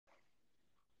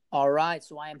All right,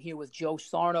 so I am here with Joe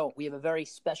Sarno. We have a very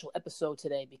special episode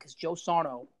today because Joe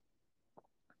Sarno,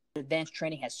 advanced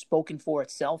training has spoken for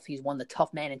itself. He's won the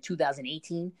Tough Man in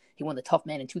 2018. He won the Tough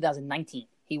Man in 2019.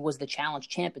 He was the Challenge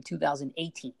Champ in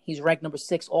 2018. He's ranked number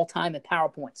 6 all time in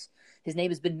PowerPoints. His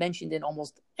name has been mentioned in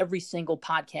almost every single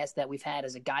podcast that we've had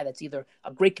as a guy that's either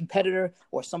a great competitor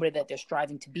or somebody that they're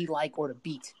striving to be like or to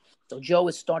beat. So Joe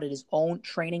has started his own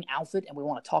training outfit, and we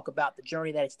want to talk about the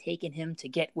journey that it's taken him to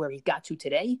get where he got to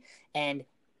today and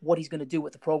what he's going to do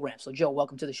with the program. So Joe,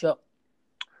 welcome to the show.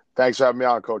 Thanks for having me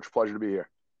on, Coach. Pleasure to be here.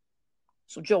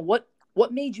 So Joe, what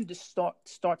made you to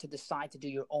start to decide to do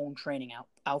your own training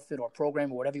outfit or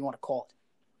program or whatever you want to call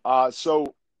it?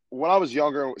 So when I was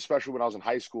younger, especially when I was in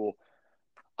high school,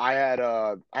 I had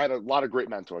a lot of great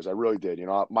mentors. I really did. You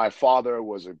know, my father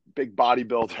was a big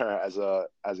bodybuilder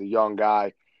as a young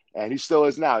guy, and he still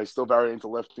is now. He's still very into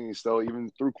lifting. He's still, even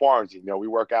through quarantine, you know, we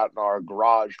work out in our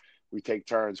garage. We take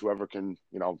turns, whoever can,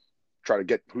 you know, try to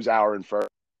get whose hour in first.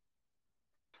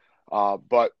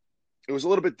 But it was a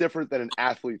little bit different than an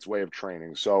athlete's way of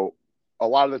training. So a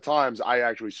lot of the times I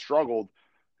actually struggled.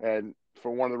 And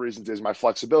for one of the reasons is my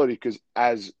flexibility, because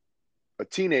as a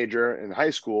teenager in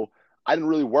high school, I didn't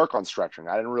really work on stretching.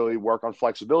 I didn't really work on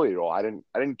flexibility at all. I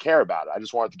didn't care about it. I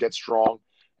just wanted to get strong.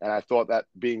 And I thought that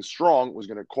being strong was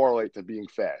going to correlate to being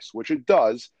fast, which it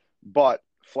does. But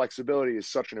flexibility is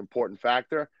such an important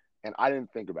factor. And I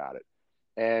didn't think about it.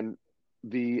 And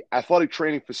the athletic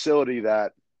training facility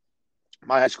that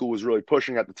my high school was really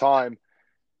pushing at the time,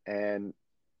 and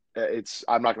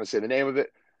I'm not going to say the name of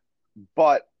it,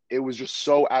 but it was just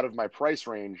so out of my price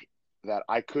range that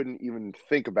I couldn't even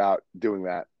think about doing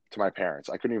that to my parents.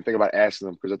 I couldn't even think about asking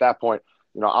them, because at that point,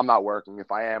 you know, I'm not working.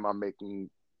 If I am, I'm making,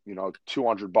 you know,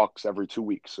 $200 every 2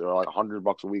 weeks, or like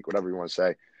 $100 a week, whatever you want to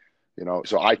say, you know,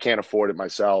 so I can't afford it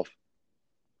myself.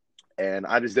 And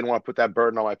I just didn't want to put that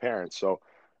burden on my parents. So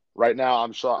right now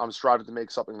I'm striving to make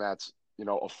something that's, you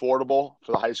know, affordable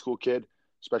for the high school kid,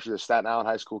 especially the Staten Island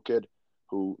high school kid,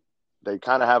 who they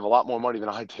kind of have a lot more money than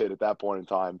I did at that point in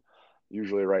time,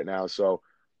 usually right now. So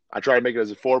I try to make it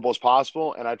as affordable as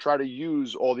possible, and I try to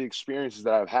use all the experiences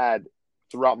that I've had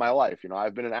throughout my life. You know,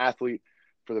 I've been an athlete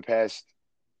for the past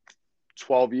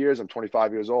 12 years. I'm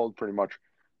 25 years old, pretty much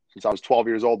since I was 12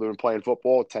 years old. I've been playing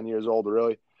football, 10 years old,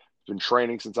 really. I've been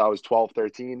training since I was 12,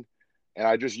 13. And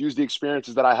I just use the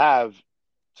experiences that I have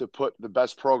to put the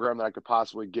best program that I could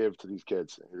possibly give to these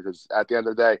kids. Because at the end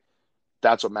of the day,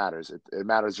 that's what matters. It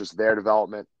matters just their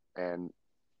development and,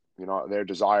 you know, their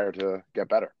desire to get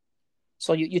better.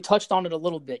 So you touched on it a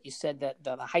little bit. You said that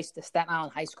the Staten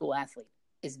Island high school athlete,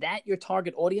 is that your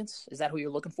target audience? Is that who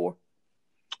you're looking for?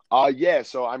 Yeah.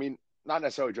 So, I mean, not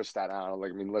necessarily just Staten Island.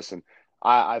 Like, I mean, listen,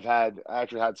 I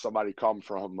actually had somebody come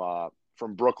from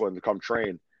Brooklyn to come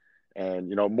train. And,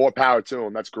 you know, more power to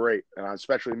them. That's great. And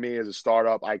especially me as a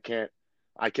startup, I can't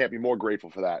be more grateful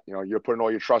for that. You know, you're putting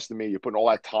all your trust in me. You're putting all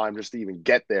that time just to even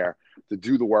get there to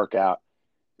do the workout.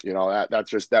 You know,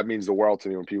 that means the world to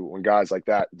me when guys like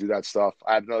that do that stuff.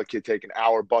 I had another kid take an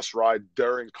hour bus ride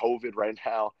during COVID right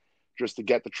now just to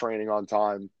get the training on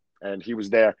time. And he was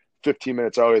there 15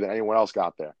 minutes earlier than anyone else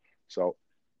got there. So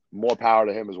more power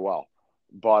to him as well.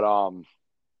 But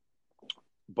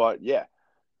yeah,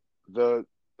 the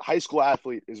high school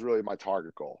athlete is really my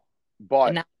target goal.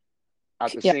 But now,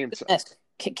 at the same time,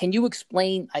 can you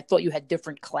explain? I thought you had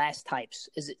different class types.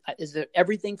 Is there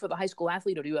everything for the high school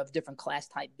athlete, or do you have different class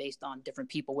type based on different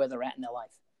people where they're at in their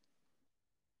life?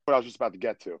 What I was just about to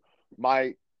get to,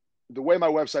 the way my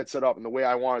website's set up and the way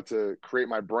I wanted to create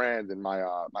my brand and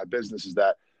my business is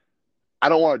that I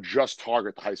don't want to just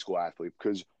target the high school athlete,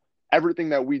 because everything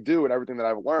that we do and everything that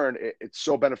I've learned, it's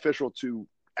so beneficial to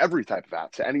every type of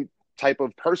athlete, to any type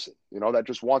of person, you know, that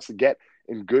just wants to get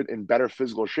in good and better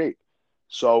physical shape.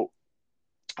 So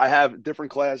I have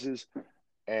different classes,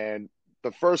 and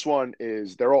the first one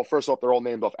is they're all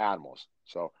named off animals.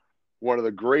 So one of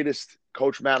the greatest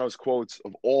Coach Manos quotes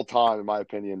of all time, in my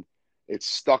opinion, it's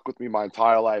stuck with me my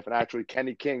entire life. And actually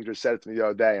Kenny King just said it to me the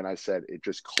other day, and I said, it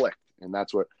just clicked. And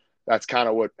that's kind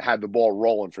of what had the ball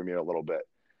rolling for me a little bit.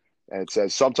 And it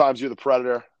says, sometimes you're the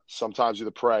predator, sometimes you're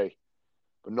the prey.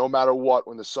 But no matter what,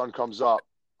 when the sun comes up,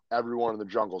 everyone in the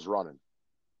jungle's running.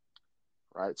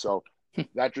 Right? So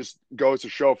that just goes to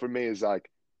show for me is like,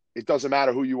 it doesn't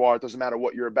matter who you are. It doesn't matter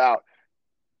what you're about.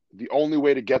 The only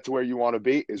way to get to where you want to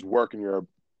be is working your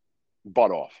butt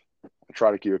off. I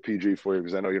try to keep it PG for you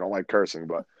because I know you don't like cursing,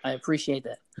 but I appreciate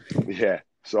that. Yeah.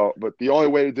 So, but the only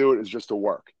way to do it is just to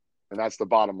work. And that's the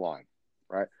bottom line.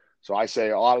 Right? So I say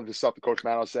a lot of the stuff that Coach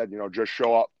Manos said, you know, just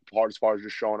show up. The hardest part is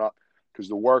just showing up, because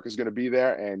the work is going to be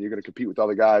there and you're going to compete with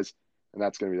other guys, and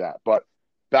that's going to be that. But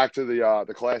back to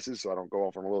the classes, so I don't go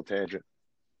off on a little tangent.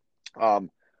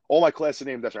 All my classes are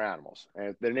named after animals,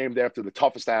 and they're named after the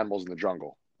toughest animals in the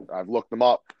jungle. I've looked them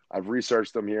up. I've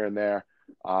researched them here and there.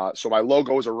 So my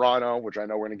logo is a rhino, which I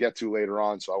know we're going to get to later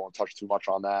on, so I won't touch too much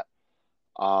on that.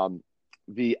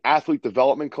 The athlete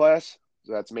development class,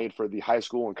 so that's made for the high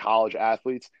school and college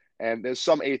athletes. And there's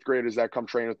some eighth graders that come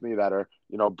train with me that are,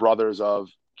 brothers of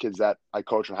kids that I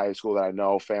coach in high school that I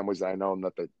know, families that I know, and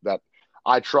that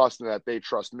I trust and that they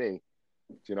trust me,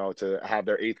 to have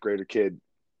their eighth grader kid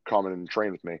come in and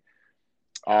train with me.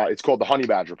 It's called the Honey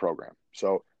Badger program.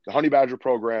 So the Honey Badger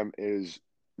program is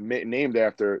named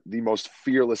after the most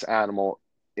fearless animal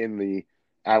in the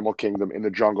animal kingdom, in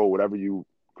the jungle, whatever you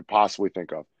could possibly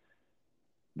think of.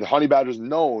 The honey badger is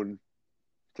known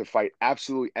to fight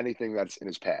absolutely anything that's in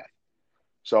his path.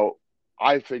 So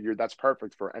I figured that's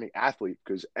perfect for any athlete,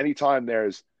 because anytime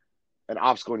there's an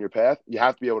obstacle in your path, you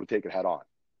have to be able to take it head on.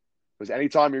 Because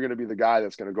anytime you're going to be the guy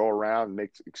that's going to go around and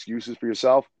make excuses for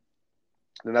yourself,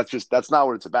 then that's not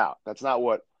what it's about. That's not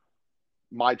what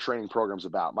my training program is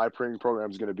about. My training program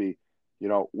is going to be,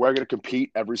 we're going to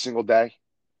compete every single day.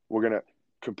 We're going to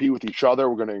compete with each other.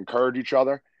 We're going to encourage each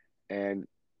other. And,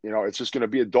 it's just going to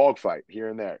be a dogfight here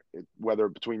and there, whether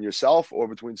between yourself or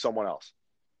between someone else,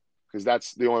 because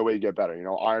that's the only way you get better.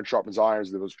 Iron sharpens iron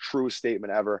is the most truest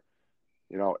statement ever.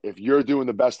 If you're doing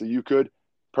the best that you could,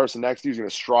 person next to you is going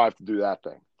to strive to do that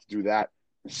thing, to do that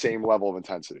same level of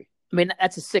intensity. I mean,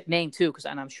 that's a sick name too,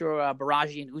 and I'm sure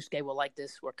Baraji and Uske will like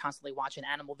this. We're constantly watching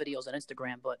animal videos on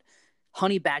Instagram, but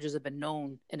honey badgers have been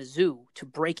known in a zoo to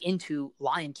break into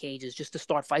lion cages just to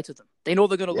start fights with them. They know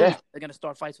they're going to lose. They're going to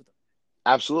start fights with them.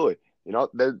 Absolutely.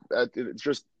 It's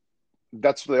just,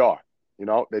 that's what they are.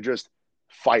 They're just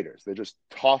fighters. They're just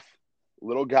tough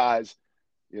little guys.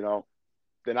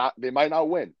 They might not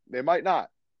win. They might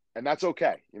not. And that's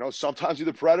okay. Sometimes you're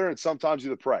the predator and sometimes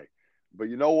you're the prey. But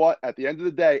you know what? At the end of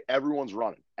the day, everyone's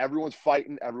running. Everyone's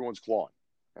fighting. Everyone's clawing.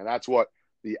 And that's what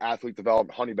the athlete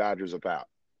development honey badger is about.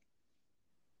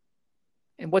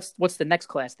 And what's the next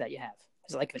class that you have?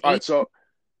 Is it like an 8? All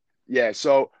right,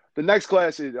 so the next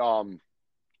class is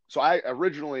so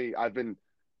I've been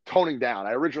toning down.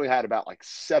 I originally had about like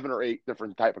 7 or 8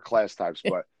 different type of class types,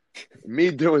 but me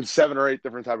doing 7 or 8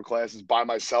 different type of classes by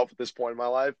myself at this point in my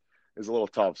life is a little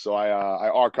tough. So I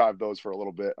archived those for a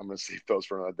little bit. I'm going to save those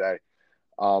for another day.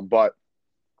 But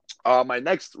my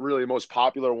next really most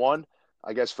popular one,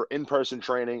 I guess, for in-person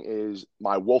training is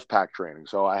my wolf pack training.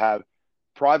 So I have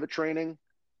private training,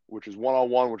 which is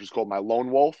one-on-one, which is called my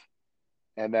Lone Wolf.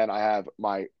 And then I have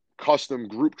my custom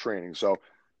group training. So,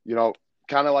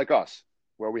 kind of like us,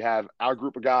 where we have our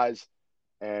group of guys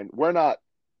and we're not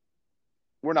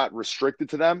restricted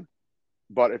to them.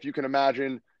 But if you can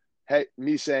imagine,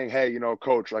 me saying, hey,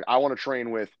 coach, like I want to train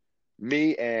with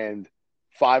me and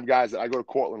 5 guys that I go to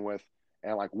Cortland with,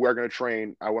 and like we're going to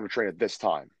train, I want to train at this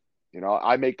time.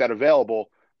 I make that available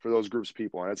for those groups of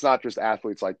people. And it's not just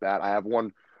athletes like that. I have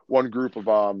one group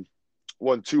of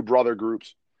 2 brother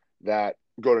groups that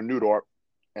go to Newdorp,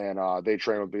 and they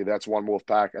train with me. That's one wolf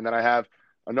pack. And then I have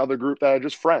another group that are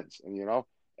just friends,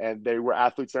 and they were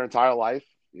athletes their entire life.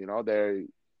 They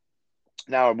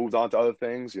now have moved on to other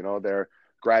things. They're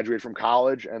graduated from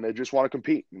college and they just want to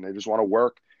compete and they just want to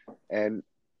work. And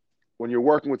when you're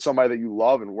working with somebody that you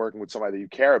love and working with somebody that you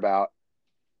care about,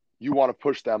 you want to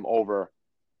push them over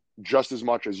just as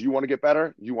much as you want to get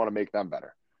better. You want to make them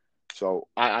better. So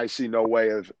I see no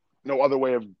other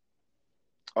way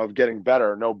of getting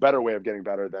better, no better way of getting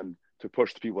better than to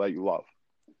push the people that you love.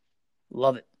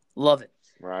 Love it. Love it.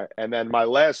 Right. And then my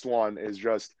last one is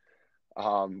just,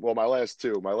 my last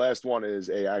 2. My last one is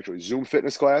actually Zoom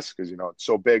fitness class because, it's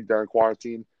so big during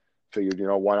quarantine. Figured,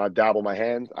 why not dabble my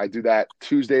hand? I do that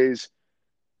Tuesday,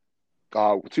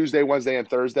 Wednesday, and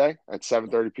Thursday at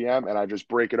 7:30 p.m. And I just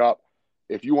break it up.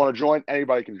 If you want to join,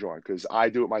 anybody can join because I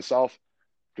do it myself,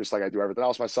 just like I do everything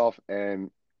else myself.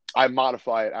 And I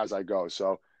modify it as I go.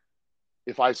 So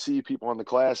if I see people in the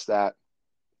class that,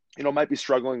 might be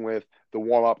struggling with the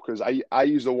warm up, because I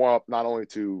use the warm up not only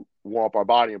to warm up our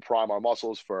body and prime our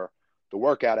muscles for the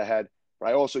workout ahead, but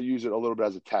I also use it a little bit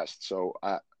as a test. So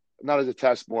not as a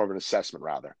test, more of an assessment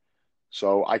rather.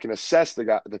 So I can assess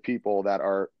the people that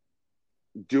are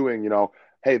doing,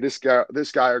 hey, this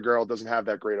guy or girl doesn't have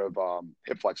that great of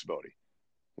hip flexibility,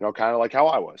 kind of like how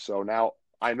I was. So now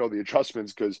I know the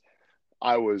adjustments because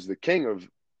I was the king of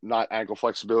not ankle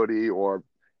flexibility or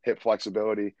hip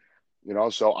flexibility,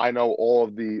 so I know all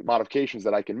of the modifications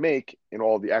that I can make in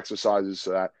all of the exercises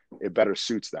so that it better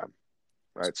suits them.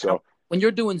 Right. So when you're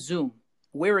doing Zoom,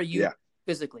 where are you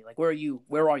physically? Like, where are you?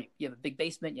 You have a big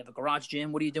basement, you have a garage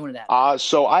gym. What are you doing in that?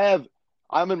 So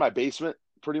I'm in my basement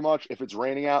pretty much if it's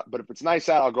raining out. But if it's nice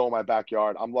out, I'll go in my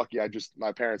backyard. I'm lucky.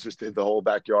 My parents just did the whole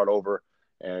backyard over,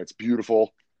 and it's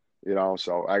beautiful,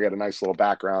 so I get a nice little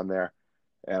background there.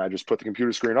 And I just put the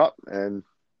computer screen up, and,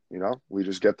 we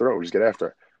just get through it. We just get after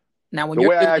it. Now, when The you're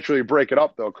way I doing, actually break it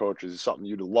up, though, Coach, is something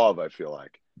you'd love, I feel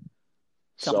like.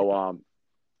 tell me.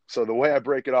 So the way I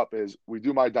break it up is we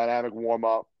do my dynamic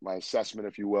warm-up, my assessment,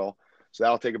 if you will. So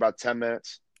that'll take about 10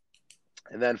 minutes.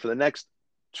 And then for the next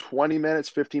 20 minutes,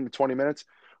 15 to 20 minutes,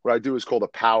 what I do is called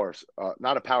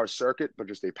not a power circuit, but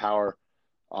just a power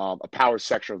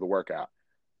section of the workout.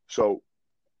 So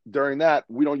during that,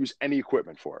 we don't use any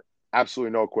equipment for it.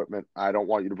 Absolutely no equipment. I don't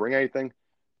want you to bring anything.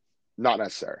 Not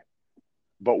necessary.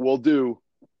 But we'll do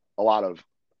a lot of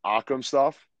Occam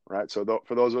stuff, right? So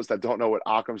for those of us that don't know what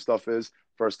Occam stuff is,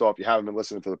 first off, you haven't been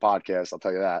listening to the podcast, I'll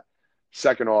tell you that.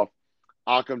 Second off,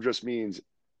 Occam just means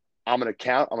I'm going to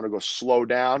count. I'm going to go slow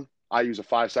down. I use a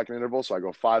 5-second interval. So I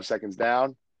go 5 seconds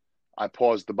down. I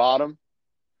pause the bottom,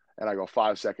 and I go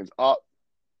 5 seconds up,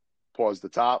 pause the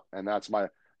top. And that's my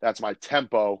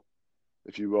tempo,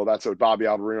 if you will. That's what Bobby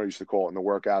Alvarino used to call it in the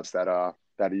workouts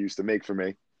that he used to make for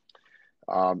me.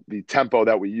 The tempo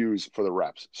that we use for the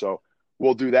reps. So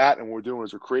we'll do that. And what we're doing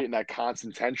is we're creating that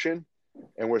constant tension,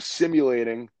 and we're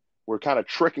kind of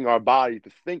tricking our body to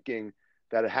thinking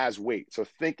that it has weight. So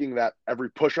thinking that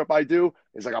every push-up I do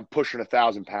is like I'm pushing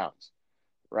 1,000 pounds,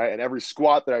 right? And every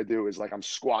squat that I do is like I'm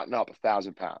squatting up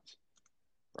 1,000 pounds,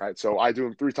 right? So I do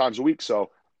them 3 times a week.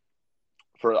 So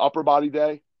for an upper body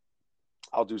day,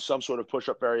 I'll do some sort of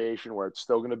push-up variation where it's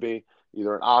still going to be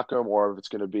either an Occam, or if it's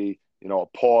going to be, a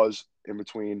pause in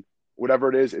between, whatever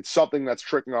it is. It's something that's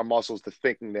tricking our muscles to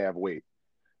thinking they have weight.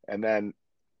 And then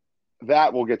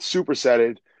that will get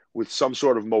supersetted with some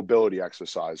sort of mobility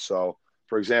exercise. So,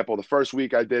 for example, the first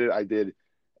week I did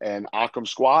an Occam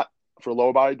squat for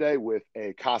lower body day with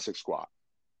a Cossack squat,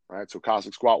 right? So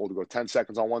Cossack squat, we'll go 10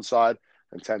 seconds on one side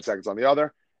and 10 seconds on the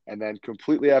other. And then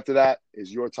completely after that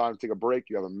is your time to take a break.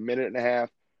 You have a minute and a half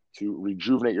to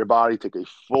rejuvenate your body, take a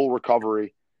full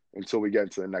recovery until we get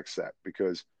into the next set.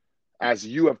 Because as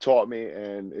you have taught me,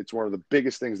 and it's one of the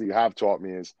biggest things that you have taught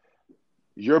me, is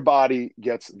your body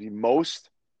gets the most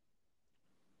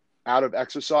out of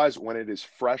exercise when it is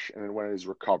fresh and when it is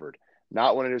recovered,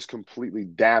 not when it is completely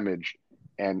damaged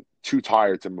and too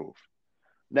tired to move.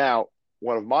 Now,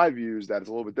 one of my views that is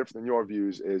a little bit different than your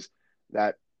views is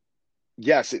that,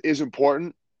 yes, it is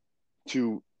important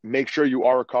to make sure you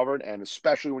are recovered, and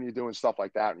especially when you're doing stuff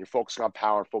like that and you're focusing on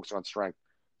power, focusing on strength,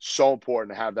 so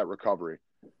important to have that recovery.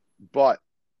 But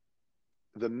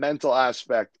the mental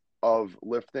aspect of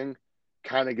lifting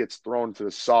kind of gets thrown to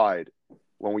the side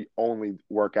when we only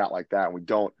work out like that and we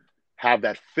don't have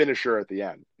that finisher at the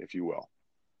end, if you will,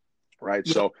 right?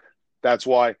 Yeah. So that's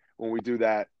why when we did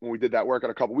that workout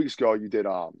a couple weeks ago, you did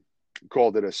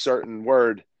called it a certain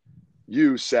word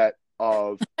U set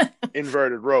of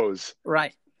inverted rows,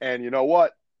 right? And you know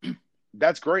what?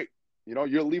 That's great.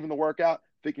 You're leaving the workout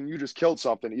thinking you just killed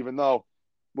something, even though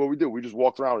what we just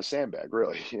walked around with a sandbag.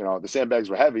 Really, the sandbags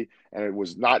were heavy and it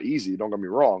was not easy. Don't get me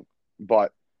wrong,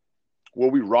 but were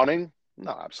we running?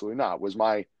 No, absolutely not. Was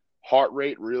my heart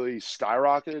rate really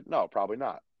skyrocketed? No, probably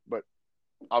not. But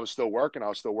I was still working. I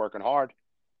was still working hard,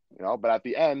 But at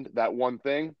the end, that one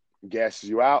thing gasses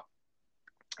you out,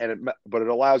 but it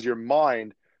allows your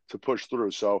mind to push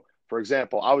through. So, for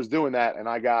example, I was doing that, and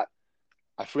I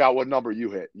forgot what number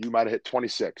you hit. You might have hit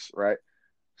 26, right?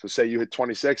 So say you hit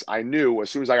 26. I knew as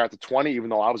soon as I got to 20, even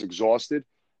though I was exhausted,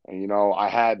 and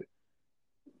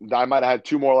I might have had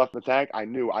 2 more left in the tank, I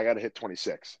knew I got to hit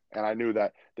 26. And I knew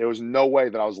that there was no way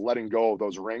that I was letting go of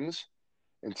those rings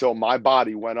until my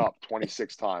body went up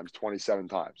 26 times, 27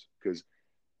 times, because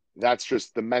that's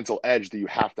just the mental edge that you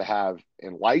have to have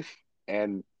in life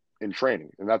and in training.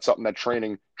 And that's something that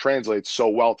training translates so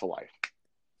well to life.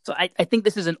 So I think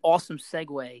this is an awesome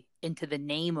segue into the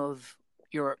name of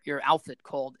your outfit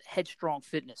called Headstrong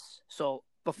Fitness. So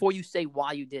before you say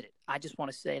why you did it, I just want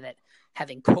to say that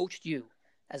having coached you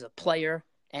as a player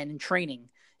and in training,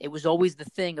 it was always the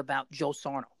thing about Joe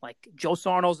Sarno. Like, Joe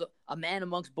Sarno's a man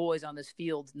amongst boys on this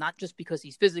field, not just because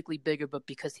he's physically bigger, but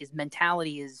because his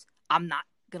mentality is, I'm not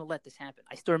going to let this happen.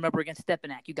 I still remember against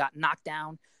Stepanak, you got knocked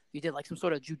down. You did like some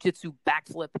sort of jiu-jitsu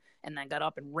backflip and then got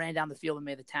up and ran down the field and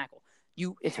made the tackle.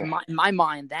 In my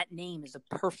mind, that name is a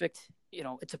perfect,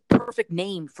 it's a perfect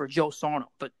name for Joe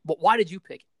Sarno. But why did you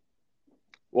pick it?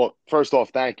 Well, first off,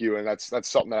 thank you. And that's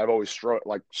something that I've always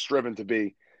striven to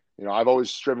be. I've always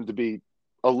striven to be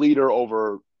a leader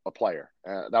over a player.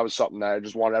 That was something that I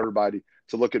just wanted everybody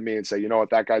to look at me and say, you know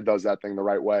what, that guy does that thing the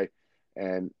right way.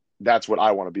 And that's what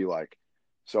I want to be like.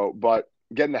 So, but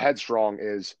getting the headstrong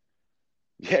is,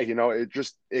 yeah,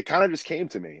 it kind of just came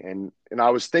to me, and I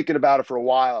was thinking about it for a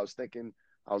while. I was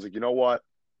like, you know what,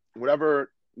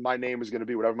 whatever my name is going to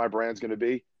be, whatever my brand's going to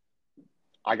be,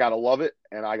 I got to love it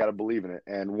and I got to believe in it.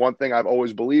 And one thing I've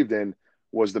always believed in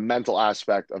was the mental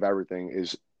aspect of everything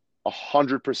is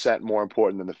 100% more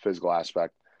important than the physical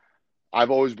aspect.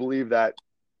 I've always believed that,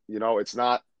 it's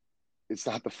not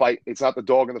the fight, it's not the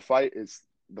dog in the fight, it's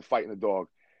the fight in the dog.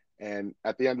 And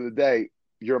at the end of the day,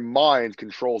 your mind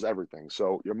controls everything.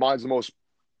 So your mind's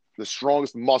the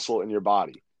strongest muscle in your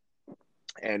body.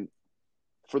 And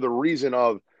for the reason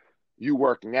of you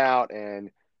working out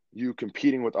and you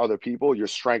competing with other people, you're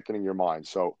strengthening your mind.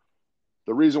 So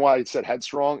the reason why I said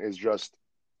headstrong is just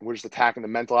we're just attacking the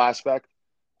mental aspect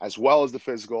as well as the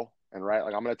physical. And right,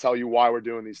 like I'm going to tell you why we're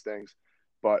doing these things,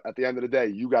 but at the end of the day,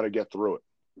 you got to get through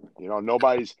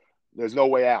it. There's no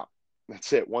way out.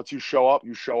 That's it. Once you show up,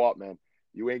 man.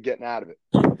 You ain't getting out of it.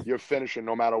 You're finishing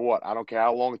no matter what. I don't care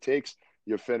how long it takes.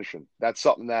 You're finishing. That's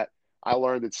something that I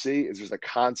learned at sea is just a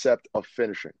concept of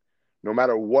finishing. No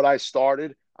matter what I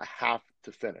started, I have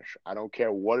to finish. I don't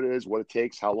care what it is, what it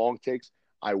takes, how long it takes.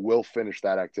 I will finish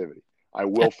that activity. I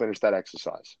will finish that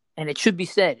exercise. And it should be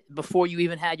said, before you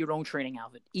even had your own training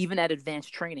outfit, even at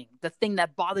advanced training, the thing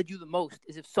that bothered you the most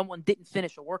is if someone didn't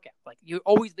finish a workout. Like, you're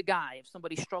always the guy, if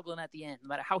somebody's struggling at the end, no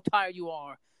matter how tired you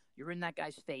are, you're in that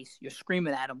guy's face, you're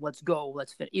screaming at him, let's go,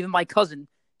 let's finish. Even my cousin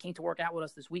came to work out with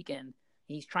us this weekend.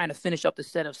 He's trying to finish up the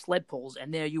set of sled pulls,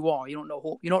 and there you are. You don't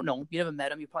know him. You never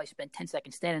met him. You probably spent 10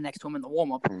 seconds standing next to him in the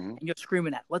warm-up, and you're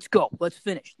screaming at, let's go, let's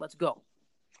finish, let's go.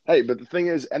 Hey, but the thing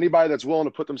is, anybody that's willing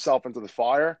to put themselves into the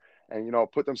fire and,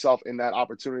 put themselves in that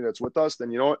opportunity that's with us,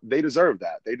 then you know what? They deserve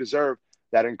that. They deserve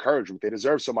that encouragement. They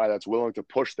deserve somebody that's willing to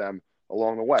push them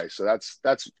along the way. So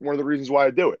that's one of the reasons why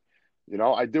I do it.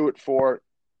 I do it for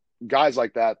guys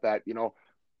like that,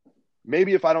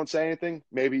 maybe if I don't say anything,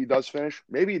 maybe he does finish.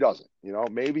 Maybe he doesn't.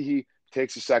 Maybe he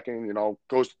takes a second,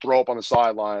 goes to throw up on the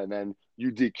sideline, and then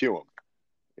you DQ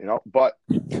him. But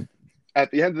at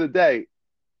the end of the day,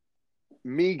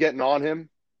 me getting on him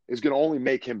is going to only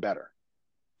make him better,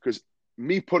 because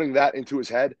me putting that into his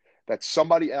head that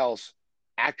somebody else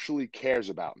actually cares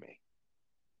about me,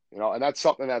 and that's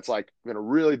something that's like been a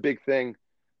really big thing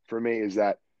for me, is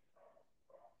that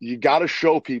you got to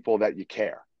show people that you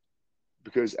care,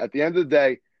 because at the end of the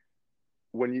day,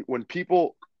 when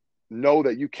people know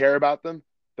that you care about them,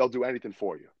 they'll do anything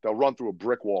for you. They'll run through a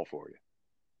brick wall for you,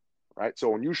 right? So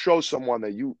when you show someone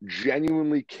that you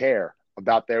genuinely care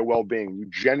about their well-being, you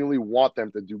genuinely want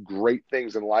them to do great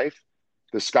things in life,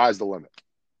 the sky's the limit.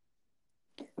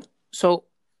 So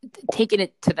taking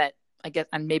it to that, I guess,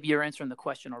 and maybe you're answering the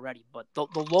question already, but the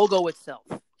logo itself,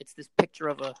 it's this picture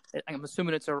of I'm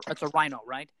assuming it's a rhino,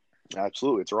 right?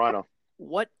 Absolutely. It's a rhino.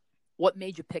 What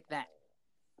made you pick that?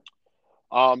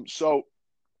 So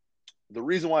the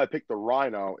reason why I picked the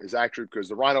rhino is actually because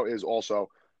the rhino is also,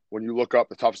 when you look up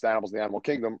the toughest animals in the animal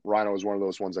kingdom, rhino is one of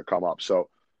those ones that come up. So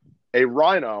a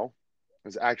rhino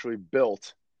is actually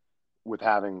built with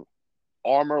having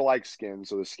armor-like skin.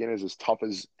 So the skin is as tough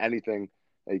as anything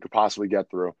that you could possibly get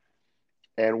through.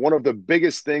 And one of the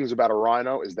biggest things about a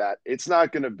rhino is that it's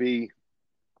not going to be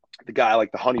the guy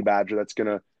like the honey badger that's going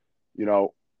to,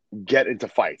 get into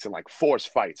fights and like force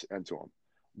fights into him.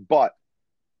 But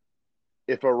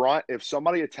if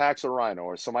somebody attacks a rhino,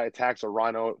 or somebody attacks a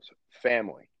rhino's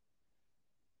family,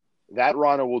 that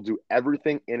rhino will do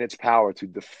everything in its power to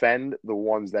defend the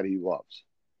ones that he loves.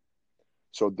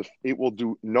 So it will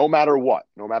do no matter what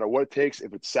it takes.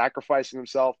 If it's sacrificing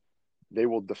himself, they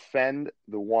will defend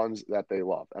the ones that they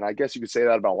love. And I guess you could say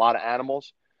that about a lot of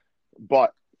animals,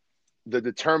 but the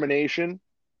determination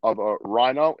of a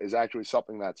rhino is actually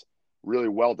something that's really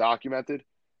well documented.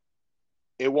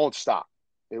 It won't stop.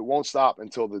 It won't stop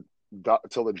until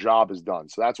the job is done.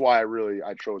 So that's why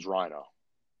I chose rhino.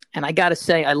 And I got to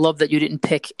say, I love that you didn't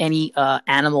pick any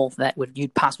animal that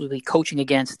you'd possibly be coaching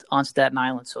against on Staten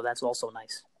Island. So that's also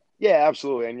nice. Yeah,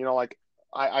 absolutely. And, like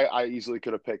I easily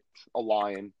could have picked a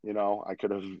lion, I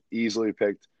could have easily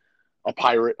picked a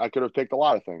pirate. I could have picked a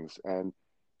lot of things.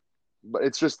 But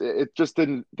it just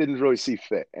didn't really see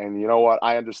fit. And you know what?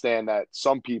 I understand that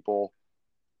some people,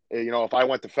 if I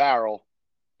went to Farrell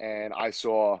and I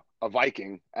saw a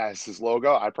Viking as his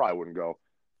logo, I probably wouldn't go,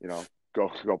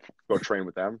 go train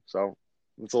with them. So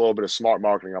it's a little bit of smart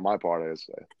marketing on my part, I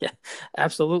say. Yeah,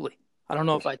 absolutely. I don't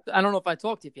know if I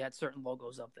talked to you if you had certain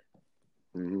logos up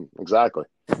there. Mm-hmm, exactly.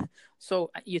 So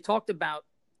you talked about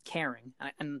caring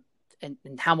and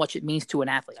how much it means to an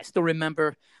athlete. I still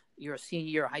remember you're a senior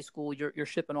year of high school, you're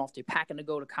shipping off, you're packing to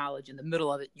go to college. In the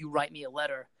middle of it, you write me a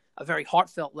letter, a very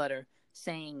heartfelt letter,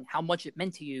 saying how much it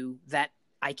meant to you that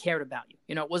I cared about you.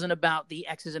 You know, it wasn't about the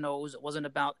X's and O's. It wasn't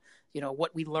about,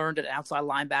 what we learned at outside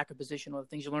linebacker position or the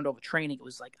things you learned over training. It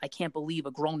was like, I can't believe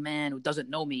a grown man who doesn't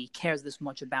know me cares this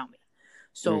much about me.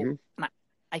 So Mm-hmm. and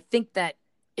I think that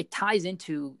it ties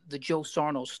into the Joe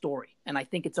Sarno story. And I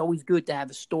think it's always good to have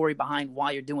a story behind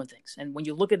why you're doing things. And when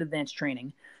you look at advanced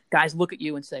training, guys look at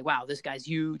you and say, wow, this guy's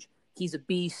huge. He's a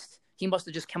beast. He must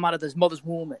have just come out of his mother's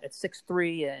womb at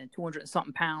 6'3" and 200 and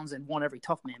something pounds and won every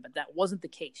tough man. But that wasn't the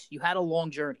case. You had a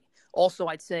long journey. Also,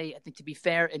 I'd say, I think to be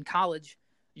fair, in college,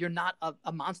 you're not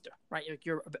a monster, right?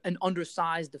 You're an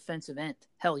undersized defensive end.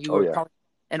 Hell, you Oh were yeah. probably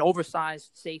an oversized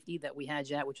safety that we had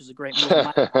you at, which was a great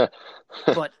move.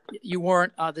 But you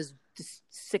weren't this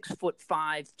 6'5",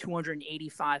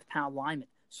 285-pound lineman.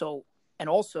 So, and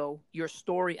also your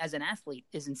story as an athlete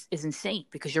is insane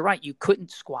because you're right. You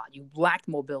couldn't squat. You lacked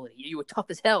mobility. You were tough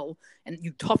as hell, and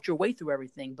you toughed your way through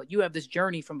everything. But you have this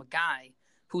journey from a guy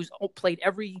who's played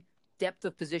every depth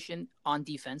of position on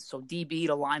defense, so DB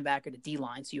to linebacker to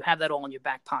D-line. So you have that all in your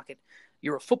back pocket.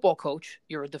 You're a football coach.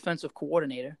 You're a defensive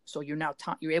coordinator. So you're now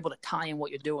you're able to tie in what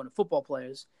you're doing to football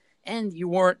players. And you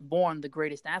weren't born the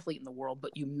greatest athlete in the world,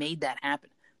 but you made that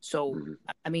happen. So, Mm-hmm.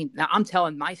 I mean, now I'm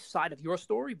telling my side of your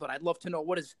story, but I'd love to know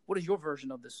what is your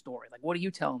version of this story? Like, what are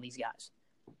you telling these guys?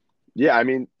 Yeah, I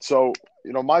mean, so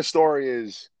my story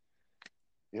is,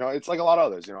 it's like a lot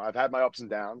of others. I've had my ups and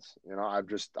downs.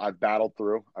 I've battled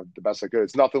through the best I could.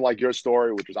 It's nothing like your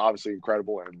story, which is obviously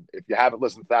incredible. And if you haven't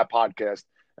listened to that podcast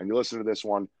and you listen to this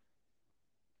one,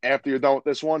 after you're done with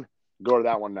this one, go to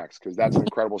that one next because that's an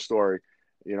incredible story.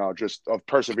 Just of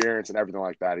perseverance and everything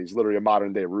like that. He's literally a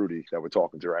modern day Rudy that we're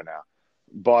talking to right now.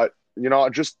 But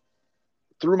just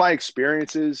through my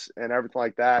experiences and everything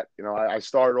like that, I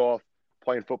started off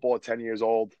playing football at 10 years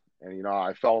old, and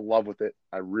I fell in love with it.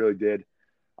 I really did.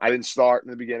 I didn't start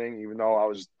in the beginning, even though I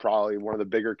was probably one of the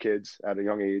bigger kids at a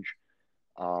young age.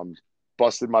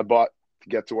 Busted my butt to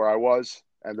get to where I was.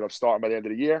 Ended up starting by the end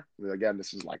of the year. Again,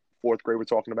 this is like fourth grade we're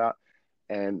talking about.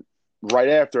 And right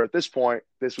after, at this point,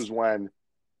 this was when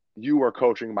you were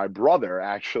coaching my brother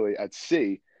actually at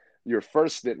C, your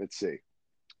first stint at C.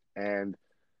 And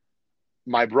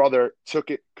my brother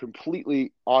took it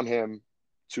completely on him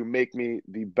to make me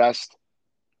the best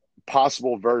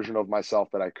possible version of myself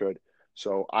that I could.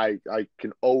 So I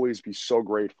can always be so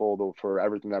grateful for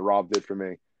everything that Rob did for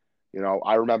me.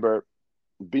 I remember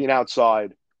being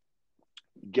outside,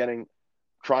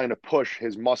 trying to push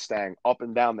his Mustang up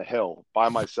and down the hill by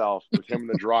myself with him in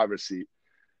the driver's seat.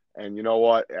 And you know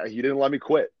what? He didn't let me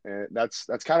quit. And that's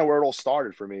kind of where it all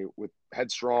started for me with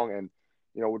headstrong and,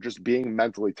 with just being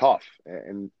mentally tough.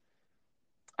 And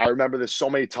I remember this so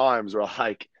many times where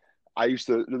like I used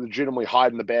to legitimately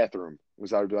hide in the bathroom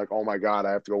because I would be like, oh my God,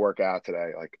 I have to go work out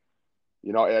today. Like,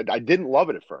 I didn't love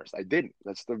it at first. I didn't.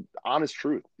 That's the honest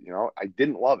truth. I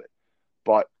didn't love it.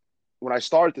 But when I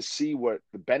started to see what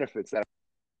the benefits that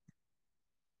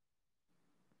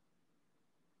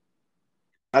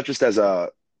not just as a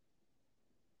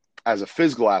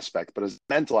physical aspect, but as a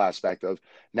mental aspect of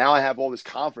now I have all this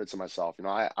confidence in myself.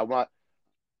 I'm not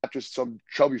just some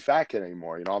chubby fat kid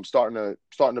anymore. I'm starting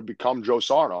to become Joe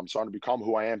Sarno. I'm starting to become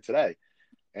who I am today.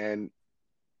 And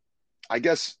I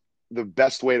guess the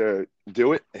best way to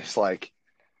do it is like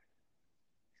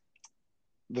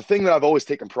the thing that I've always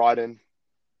taken pride in,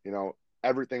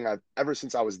 everything I've ever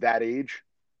since I was that age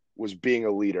was being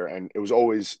a leader. And it was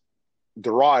always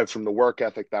derived from the work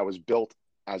ethic that was built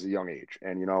as a young age.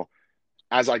 And,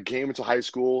 as I came into high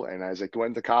school and as I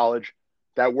went to college,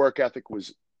 that work ethic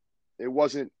it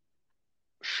wasn't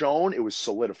shown, it was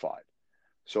solidified.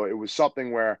 So it was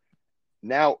something where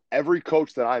now every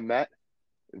coach that I met,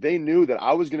 they knew that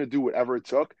I was going to do whatever it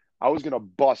took. I was going to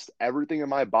bust everything in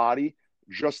my body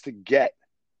just to get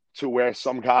to where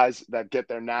some guys that get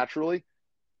there naturally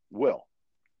will.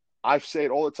 I say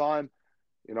it all the time.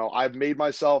 I've made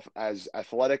myself as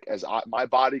athletic as my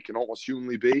body can almost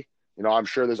humanly be. I'm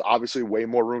sure there's obviously way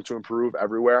more room to improve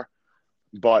everywhere,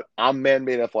 but I'm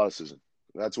man-made athleticism.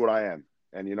 That's what I am.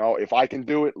 And, if I can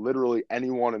do it, literally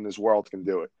anyone in this world can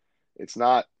do it. It's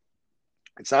not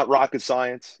rocket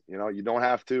science. You don't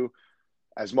have to,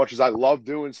 as much as I love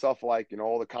doing stuff like,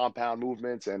 all the compound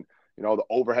movements and, the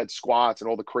overhead squats and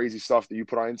all the crazy stuff that you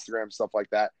put on Instagram, stuff like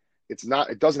that.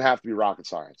 It doesn't have to be rocket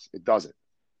science. It doesn't.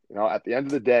 At the end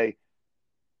of the day,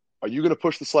 are you going to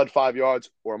push the sled 5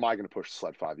 yards or am I going to push the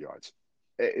sled 5 yards?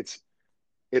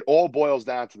 It all boils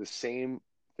down to the same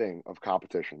thing of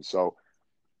competition. So,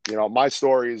 my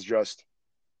story is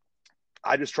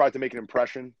I just tried to make an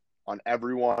impression on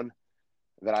everyone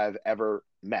that I've ever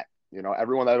met.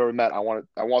 Everyone that I've ever met, I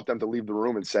want them to leave the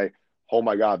room and say, oh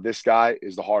my God, this guy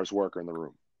is the hardest worker in the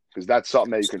room. because that's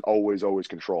something that you can always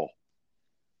control.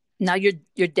 Now, your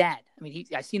dad. I mean,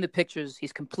 I've seen the pictures.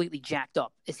 He's completely jacked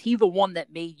up. Is he the one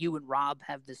that made you and Rob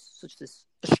have this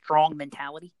strong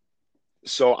mentality?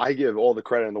 So I give all the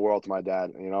credit in the world to my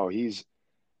dad. He's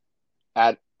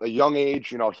at a young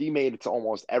age. He made it to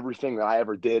almost everything that I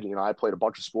ever did. I played a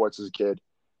bunch of sports as a kid.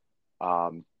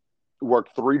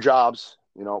 Worked 3 jobs.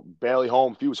 Barely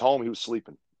home. If he was home, he was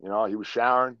sleeping. He was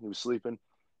showering, he was sleeping,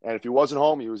 and if he wasn't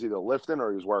home, he was either lifting or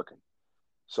he was working.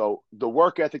 So the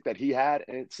work ethic that he had,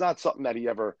 and it's not something that he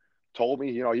ever told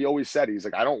me. He always said, he's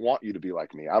like, I don't want you to be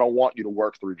like me. I don't want you to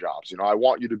work 3 jobs. I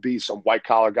want you to be some white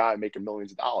collar guy making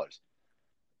millions of dollars.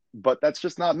 But that's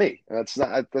just not me. And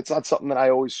that's not something that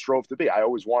I always strove to be. I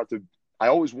always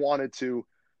wanted to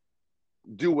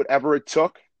do whatever it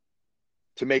took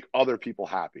to make other people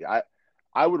happy.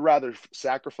 I would rather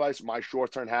sacrifice my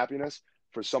short-term happiness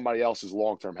for somebody else's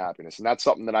long-term happiness. And that's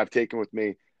something that I've taken with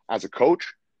me as a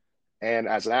coach and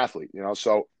as an athlete.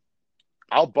 So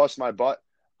I'll bust my butt.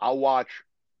 I'll watch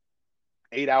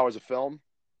 8 hours of film,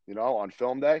 on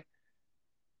film day,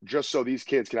 just so these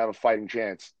kids can have a fighting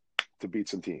chance to beat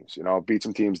some teams, beat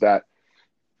some teams that,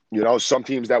 some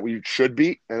teams that we should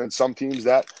beat, and then some teams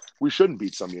that we shouldn't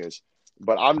beat some years.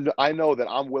 But I know that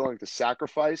I'm willing to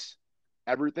sacrifice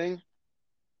everything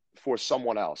for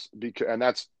someone else, and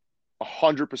that's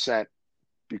 100%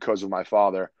 because of my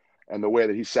father and the way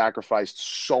that he sacrificed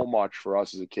so much for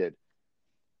us as a kid.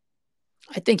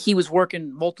 I think he was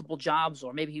working multiple jobs,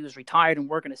 or maybe he was retired and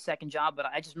working a second job, but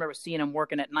I just remember seeing him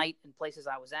working at night in places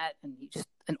I was at, and he's just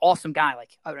an awesome guy,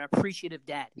 like an appreciative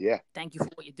dad. Yeah. Thank you for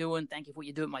what you're doing. Thank you for what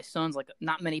you do with my sons. Like,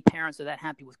 not many parents are that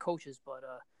happy with coaches, but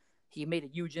he made a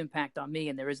huge impact on me,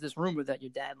 and there is this rumor that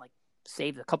your dad, like,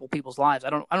 saved a couple people's lives.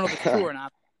 I don't know if it's true or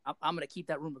not. I'm going to keep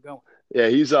that rumor going. Yeah,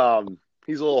 he's a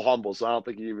little humble, so I don't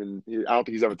think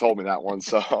he's ever told me that one.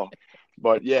 So,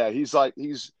 but yeah,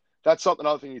 that's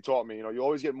another thing he taught me. You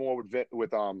always get more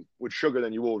with sugar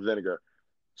than you will with vinegar.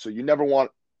 So you never want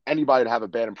anybody to have a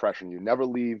bad impression. You never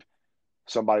leave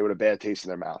somebody with a bad taste in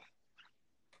their mouth.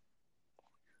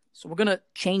 So we're going to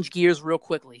change gears real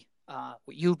quickly.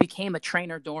 You became a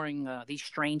trainer during these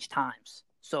strange times.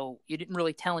 So you didn't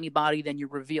really tell anybody, then you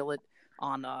reveal it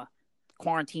on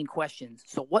Quarantine Questions.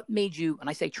 So what made you, and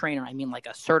I say trainer, I mean like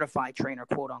a certified trainer,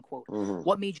 quote unquote. Mm-hmm.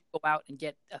 What made you go out and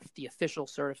get the official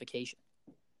certification?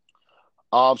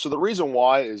 So the reason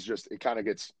why is just it kind of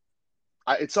it's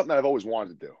something that I've always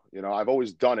wanted to do. I've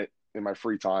always done it in my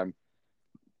free time.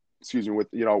 Excuse me,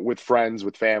 with friends,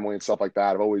 with family, and stuff like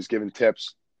that. I've always given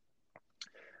tips.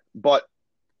 But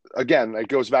again, it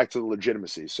goes back to the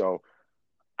legitimacy. So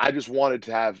I just wanted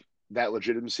to have that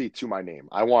legitimacy to my name.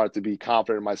 I wanted to be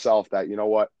confident in myself that,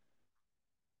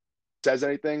 says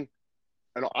anything,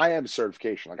 I am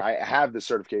certification. Like, I have this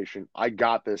certification. I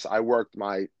got this. I worked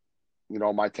my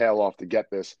tail off to get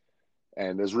this,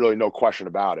 and there's really no question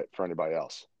about it for anybody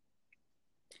else.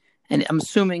 And I'm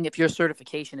assuming if your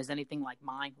certification is anything like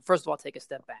mine, first of all, take a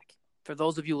step back. For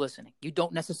those of you listening, you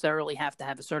don't necessarily have to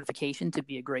have a certification to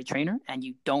be a great trainer, and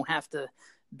you don't have to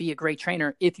be a great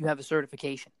trainer if you have a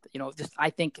certification. I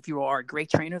think if you are a great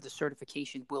trainer, the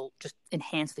certification will just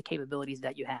enhance the capabilities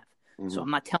that you have. Mm-hmm. So I'm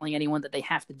not telling anyone that they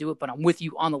have to do it, but I'm with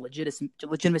you on the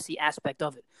legitimacy aspect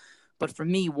of it. But for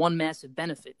me, one massive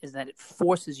benefit is that it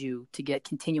forces you to get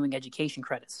continuing education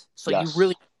credits. So yes. You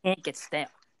really can't get stale.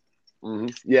 Mm-hmm.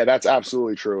 Yeah, that's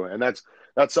absolutely true. And that's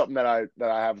something that I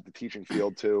have with the teaching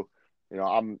field too.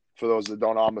 For those that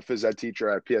don't know, I'm a phys ed teacher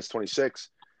at PS26.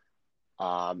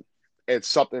 It's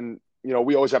something,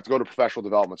 we always have to go to professional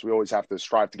developments. We always have to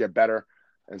strive to get better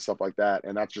and stuff like that.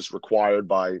 And that's just required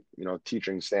by,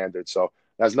 teaching standards. So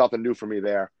that's nothing new for me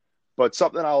there, but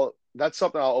that's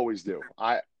something I'll always do.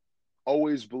 I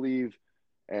always believe,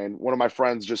 and one of my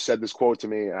friends just said this quote to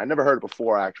me, and I never heard it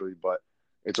before actually, but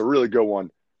it's a really good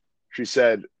one. She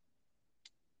said,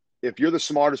 if you're the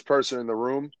smartest person in the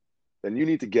room, then you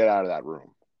need to get out of that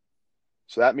room.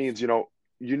 So that means, you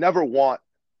never want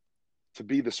to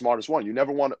be the smartest one. You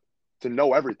never want to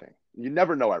know everything. You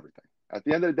never know everything. At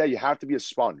the end of the day, you have to be a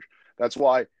sponge. That's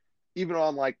why even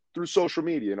on through social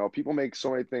media, people make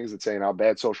so many things that say how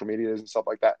bad social media is and stuff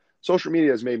like that. Social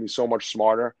media has made me so much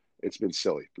smarter. It's been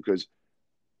silly because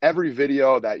every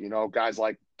video that, guys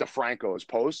like DeFranco's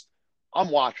post, I'm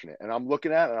watching it and I'm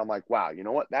looking at it and I'm like, wow, you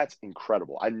know what? That's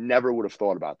incredible. I never would have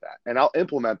thought about that. And I'll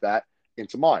implement that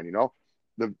into mine,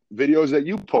 the videos that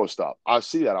you post up. I'll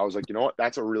see that. I was like, you know what?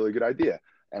 That's a really good idea.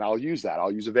 And I'll use that.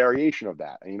 I'll use a variation of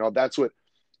that. And,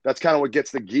 that's kind of what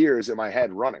gets the gears in my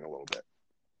head running a little bit.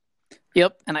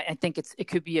 Yep. And I think it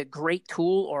could be a great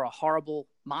tool or a horrible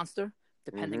monster,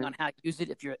 depending on how you use it.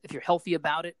 If you're healthy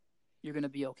about it, you're going to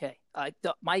be okay.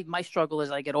 My struggle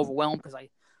is I get overwhelmed because I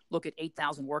look at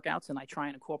 8,000 workouts and I try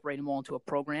and incorporate them all into a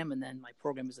program, and then my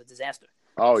program is a disaster.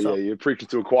 Oh yeah, you're preaching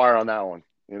to a choir on that one.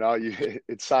 You know,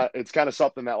 it's kind of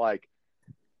something that like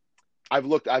I've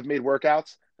made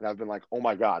workouts and I've been like, oh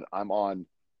my God, I'm on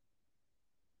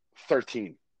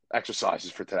 13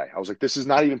 exercises for today. I was like, this is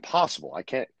not even possible. I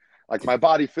can't, like, my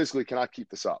body physically cannot keep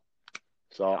this up.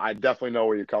 So I definitely know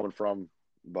where you're coming from.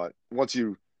 But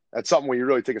that's something where you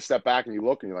really take a step back and you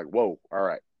look and you're like, whoa, all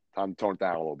right, time to tone it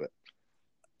down a little bit.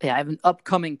 Yeah, I have an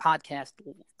upcoming podcast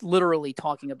literally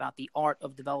talking about the art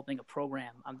of developing a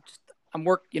program.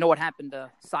 You know what happened?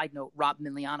 Side note, Rob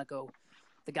Milianico,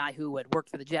 the guy who had worked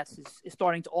for the Jets, is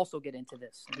starting to also get into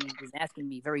this. And he was asking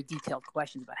me very detailed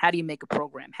questions about how do you make a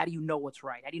program? How do you know what's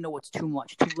right? How do you know what's too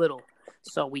much, too little?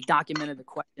 So we documented the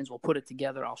questions. We'll put it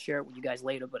together. I'll share it with you guys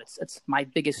later. But it's my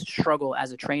biggest struggle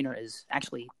as a trainer is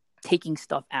actually taking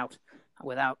stuff out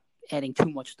without adding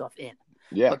too much stuff in.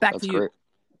 Yeah, but back that's to you. Great.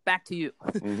 Back to you.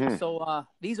 Mm-hmm. So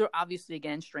these are obviously,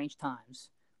 again, strange times.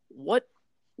 What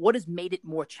has made it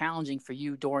more challenging for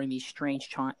you during these strange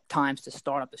times to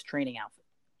start up this training outfit?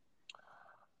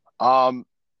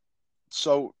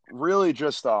 So really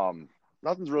just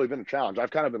nothing's really been a challenge. I've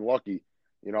kind of been lucky.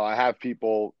 You know, I have the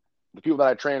people that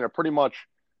I train are pretty much,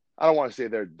 I don't want to say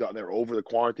they're over the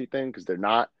quarantine thing because they're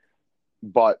not,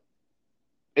 but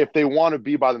if they want to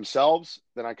be by themselves,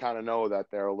 then I kind of know that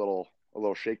they're a little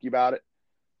shaky about it.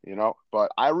 You know,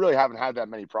 but I really haven't had that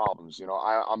many problems. You know,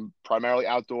 I'm primarily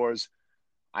outdoors.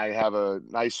 I have a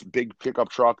nice big pickup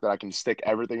truck that I can stick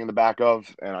everything in the back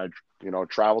of, and I,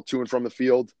 travel to and from the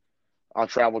field. I'll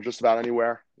travel just about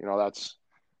anywhere. You know,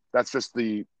 that's just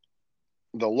the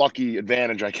lucky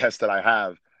advantage, I guess, that I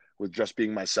have with just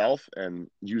being myself and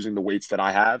using the weights that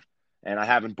I have. And I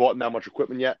haven't bought that much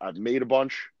equipment yet. I've made a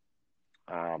bunch,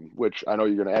 which I know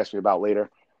you're going to ask me about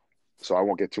later, so I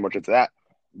won't get too much into that.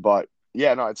 But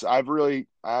yeah, no, I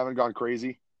haven't gone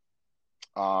crazy.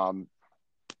 Yeah,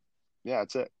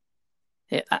 that's it.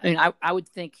 Yeah, I mean, I would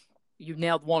think you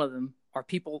nailed one of them. Are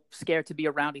people scared to be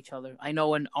around each other? I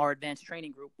know in our advanced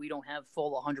training group, we don't have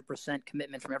full 100%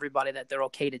 commitment from everybody that they're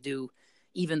okay to do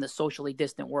even the socially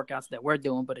distant workouts that we're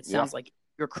doing, but it sounds like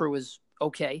your crew is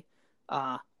okay.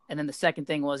 And then the second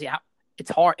thing was,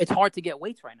 it's hard to get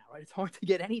weights right now, right? It's hard to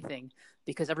get anything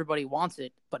because everybody wants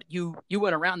it, but you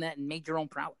went around that and made your own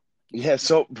prowess. Yeah,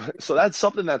 so that's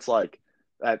something that's like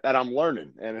that I'm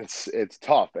learning, and it's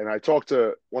tough. And I talked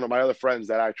to one of my other friends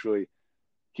that actually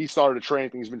he started a training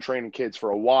thing. He's been training kids for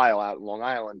a while out in Long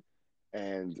Island,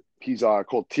 and he's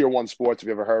called Tier 1 Sports. Have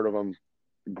you ever heard of him?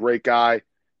 Great guy,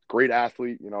 great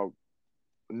athlete. You know,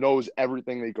 knows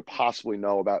everything that you could possibly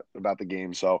know about the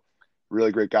game. So,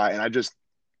 really great guy. And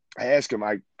I asked him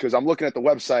because I'm looking at the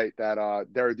website that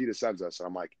Deradita sends us, and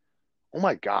I'm like, oh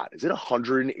my God, is it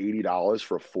 $180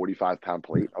 for a 45-pound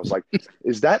plate? I was like,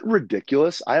 is that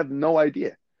ridiculous? I have no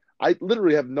idea. I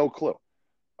literally have no clue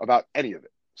about any of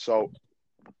it. So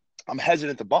I'm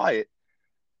hesitant to buy it.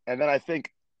 And then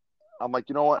I'm like,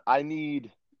 you know what?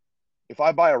 If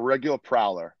I buy a regular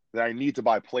Prowler, then I need to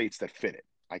buy plates that fit it.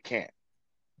 I can't.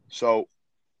 So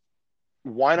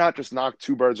why not just knock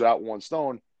two birds out with one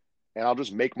stone, and I'll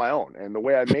just make my own. And the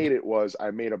way I made it was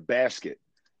I made a basket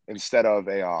instead of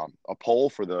a pole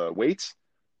for the weights.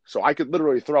 So I could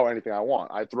literally throw anything I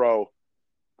want. I throw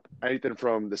anything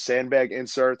from the sandbag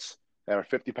inserts that are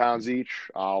 50 pounds each.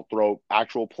 I'll throw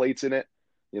actual plates in it.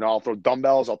 You know, I'll throw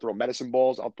dumbbells. I'll throw medicine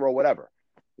balls. I'll throw whatever.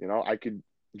 You know, I could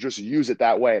just use it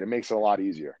that way, and it makes it a lot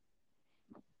easier.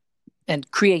 And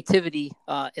creativity,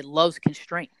 it loves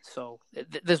constraint. So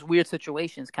this weird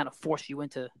situations kind of force you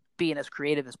into being as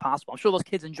creative as possible. I'm sure those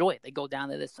kids enjoy it. They go down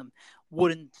there, there's some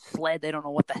wooden sled. They don't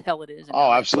know what the hell it is. And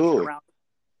absolutely.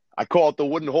 I call it the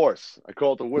wooden horse.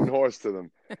 To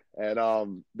them.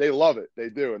 And they love it. They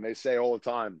do. And they say all the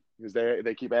time, because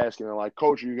they keep asking, they're like,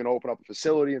 Coach, are you going to open up a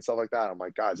facility and stuff like that? I'm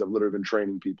like, guys, I've literally been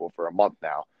training people for a month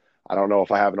now. I don't know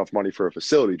if I have enough money for a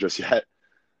facility just yet.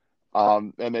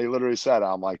 And they literally said,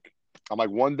 I'm like,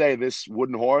 one day the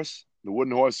wooden horse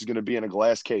is going to be in a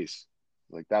glass case.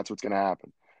 Like, that's what's going to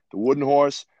happen. The wooden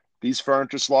horse, these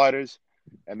furniture sliders,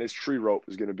 and this tree rope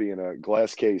is going to be in a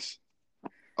glass case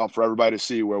up for everybody to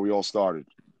see where we all started.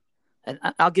 And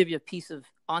I'll give you a piece of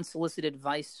unsolicited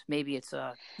advice. Maybe it's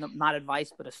not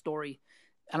advice, but a story.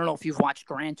 I don't know if you've watched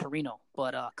Gran Torino,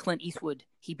 but Clint Eastwood,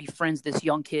 he befriends this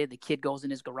young kid. The kid goes in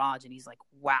his garage, and he's like,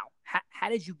 wow, how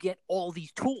did you get all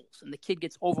these tools? And the kid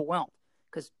gets overwhelmed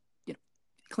because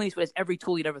Clint Eastwood has every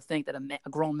tool you'd ever think that a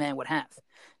grown man would have.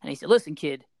 And he said, listen,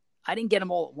 kid, I didn't get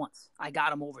them all at once. I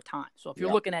got them over time. So if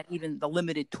you're looking at even the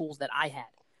limited tools that I had,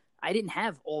 I didn't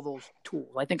have all those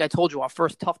tools. I think I told you our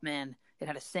first Tough Man, it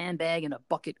had a sandbag and a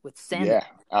bucket with sand in Yeah, it.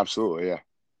 absolutely. Yeah.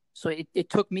 So it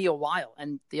took me a while.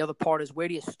 And the other part is, where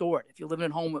do you store it? If you're living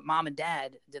at home with mom and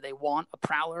dad, do they want a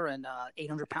prowler and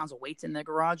 800 pounds of weights in their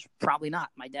garage? Probably not.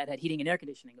 My dad had heating and air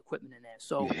conditioning equipment in there.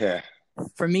 So Yeah.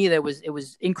 for me, it was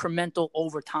incremental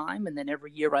over time. And then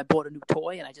every year I bought a new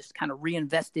toy and I just kind of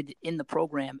reinvested in the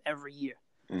program every year.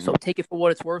 So take it for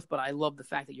what it's worth, but I love the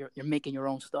fact that you're making your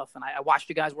own stuff. And I watched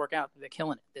you guys work out. They're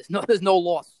killing it. There's no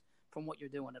loss from what you're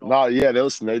doing at all. No, yeah, they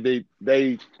listen.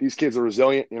 They these kids are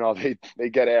resilient. You know, they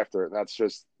get after it. And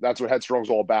that's what Headstrong's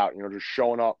all about. You know, just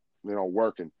showing up. You know,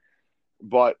 working.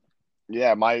 But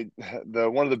yeah, the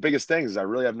one of the biggest things is I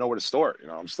really have nowhere to store it. You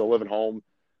know, I'm still living home.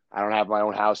 I don't have my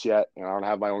own house yet. You know, I don't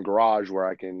have my own garage where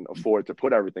I can afford to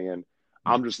put everything in.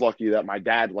 I'm just lucky that my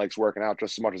dad likes working out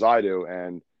just as much as I do,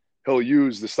 and he'll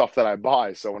use the stuff that I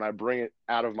buy. So when I bring it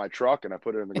out of my truck and I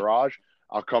put it in the garage,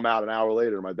 I'll come out an hour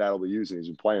later and my dad will be using it. He's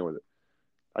been playing with it.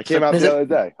 I So came out does the it,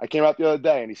 other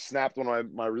day. And he snapped one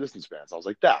of my resistance bands. I was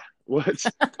like, "Dad, what's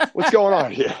going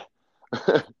on here?"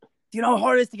 do you know how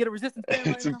hard it is to get a resistance band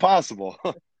right It's now? impossible.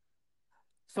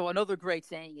 So another great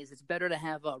saying is, it's better to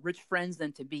have rich friends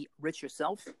than to be rich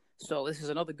yourself. So this is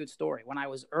another good story. When I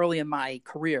was early in my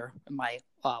career, in my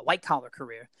white collar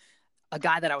career, a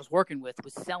guy that I was working with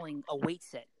was selling a weight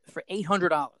set for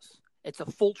 $800. It's a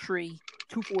full tree,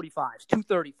 245s,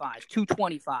 235s,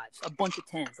 225s, a bunch of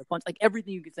tens, a bunch, like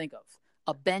everything you could think of.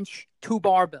 A bench, two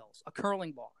barbells, a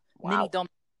curling bar, mini Wow.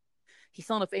 dumbbell. He's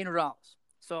selling it for $800.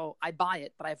 So I buy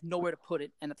it, but I have nowhere to put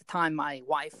it. And at the time, my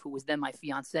wife, who was then my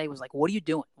fiance, was like, "What are you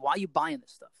doing? Why are you buying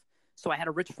this stuff?" So I had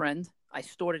a rich friend. I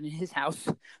stored it in his house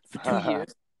for 2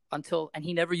 years and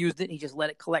he never used it. He just let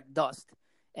it collect dust.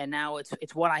 And now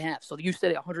it's what I have. So you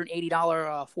said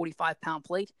 $180 45-pound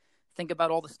plate. Think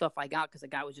about all the stuff I got because the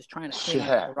guy was just trying to clean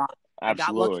out the garage. I got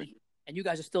Absolutely. lucky, and you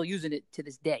guys are still using it to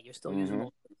this day. You're still using Mm-hmm.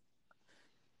 those.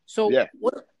 So Yeah.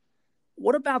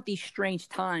 what about these strange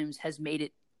times has made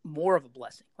it more of a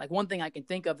blessing? Like, one thing I can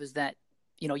think of is that,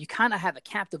 you kind of have a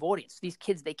captive audience. These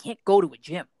kids, they can't go to a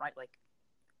gym, right? Like,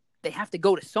 they have to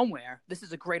go to somewhere. This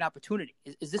is a great opportunity.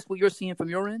 Is this what you're seeing from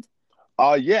your end?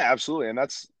 Yeah, absolutely. And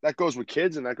that goes with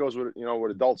kids and that goes with,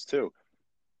 with adults too.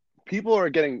 People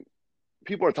are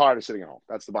tired of sitting at home.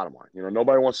 That's the bottom line.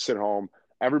 Nobody wants to sit at home.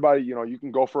 Everybody, you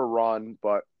can go for a run,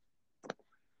 but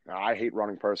I hate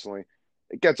running personally.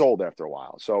 It gets old after a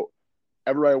while. So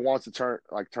everybody wants to turn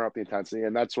up the intensity,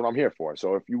 and that's what I'm here for.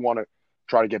 So if you want to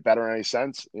try to get better in any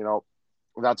sense,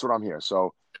 that's what I'm here.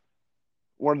 So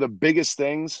one of the biggest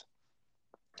things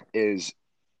is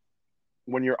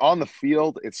when you're on the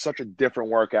field, it's such a different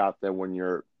workout than when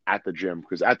you're at the gym,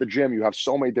 because at the gym you have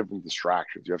so many different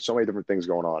distractions. You have so many different things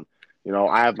going on.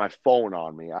 I have my phone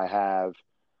on me. I have,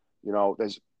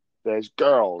 there's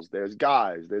girls, there's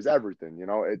guys, there's everything.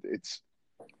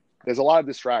 There's a lot of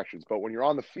distractions. But when you're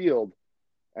on the field,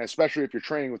 and especially if you're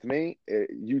training with me,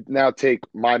 you now take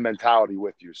my mentality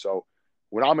with you. So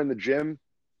when I'm in the gym,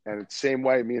 and it's the same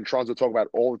way me and Tronzo talk about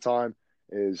all the time,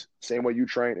 is same way you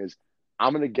train, is I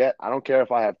don't care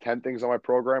if I have 10 things on my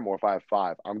program or if I have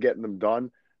 5, I'm getting them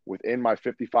done within my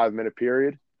 55-minute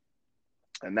period.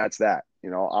 And that's that.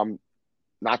 I'm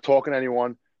not talking to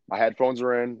anyone. My headphones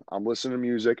are in. I'm listening to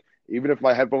music. Even if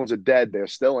my headphones are dead, they're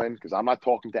still in because I'm not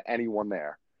talking to anyone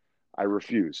there. I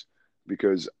refuse,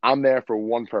 because I'm there for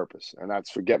one purpose, and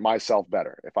that's to get myself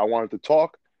better. If I wanted to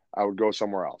talk, I would go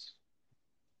somewhere else.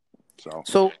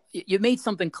 So you made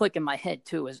something click in my head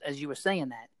too, as you were saying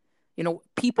that.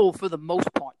 People for the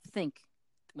most part think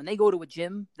when they go to a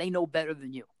gym, they know better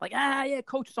than you. Like, yeah,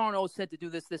 Coach Sarno said to do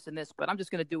this, this, and this, but I'm just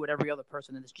going to do what every other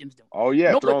person in this gym's doing. Oh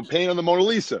yeah, throwing paint on the Mona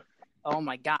Lisa. Oh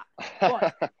my God!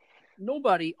 But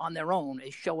nobody on their own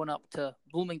is showing up to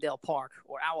Bloomingdale Park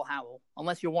or Owl Howl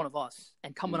unless you're one of us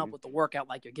and coming up with the workout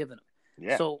like you're giving them.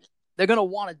 Yeah. So they're going to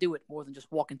want to do it more than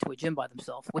just walk into a gym by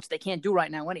themselves, which they can't do right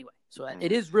now anyway. So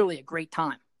it is really a great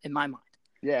time in my mind.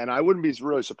 Yeah, and I wouldn't be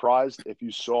really surprised if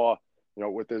you saw,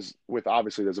 with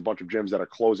obviously there's a bunch of gyms that are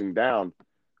closing down,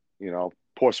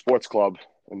 Poor Sports Club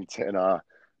and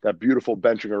that beautiful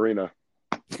benching arena.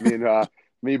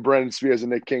 Me, Brendan Spears, and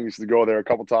Nick King used to go there a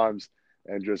couple times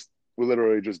and we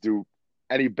literally just do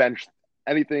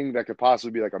anything that could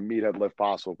possibly be like a meathead lift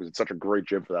possible, because it's such a great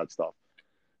gym for that stuff.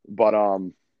 But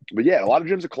yeah, a lot of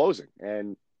gyms are closing,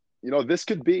 and this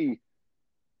could be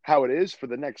how it is for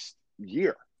the next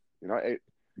year.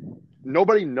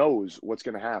 Nobody knows what's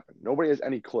going to happen. Nobody has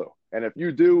any clue. And if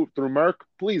you do through Merck,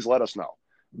 please let us know.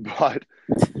 But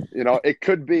it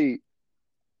could be.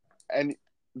 And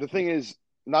the thing is,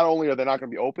 not only are they not going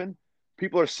to be open,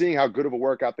 people are seeing how good of a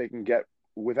workout they can get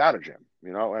without a gym,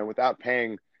 and without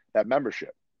paying that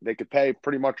membership. They could pay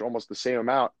pretty much almost the same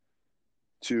amount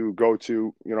to go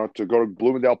to, to go to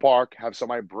Bloomingdale Park, have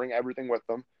somebody bring everything with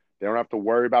them. They don't have to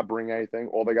worry about bringing anything.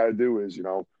 All they got to do is,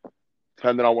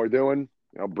 depending on what we're doing,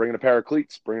 bringing a pair of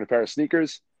cleats, bringing a pair of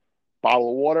sneakers,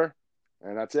 bottle of water,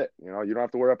 and that's it. You don't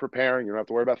have to worry about preparing. You don't have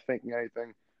to worry about thinking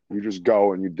anything. You just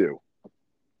go and you do.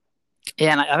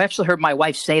 Yeah, and I've actually heard my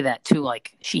wife say that too.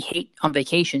 Like, she hate on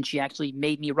vacation. She actually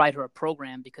made me write her a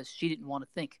program because she didn't want to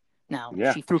think. Now,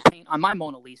 She threw paint on my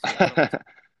Mona Lisa. At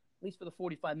least for the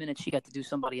 45 minutes, she got to do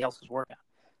somebody else's workout.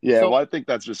 Yeah, well, I think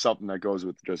that's just something that goes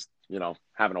with just,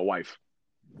 having a wife.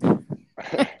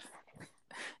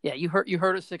 Yeah, you heard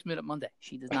her 6-Minute Monday.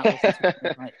 She does not listen to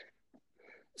it. Right.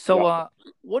 So,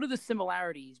 what are the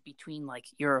similarities between like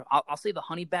I'll say the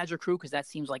Honey Badger crew, because that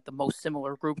seems like the most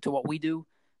similar group to what we do.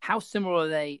 How similar are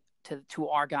they to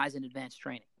our guys in advanced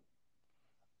training?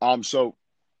 So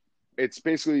it's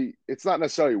basically, it's not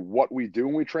necessarily what we do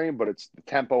when we train, but it's the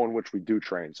tempo in which we do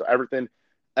train. So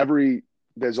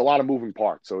there's a lot of moving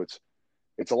parts. So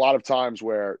it's a lot of times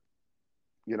where,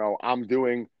 I'm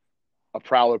doing a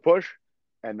prowler push,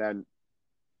 and then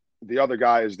the other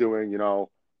guy is doing,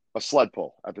 a sled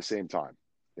pull at the same time.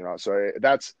 So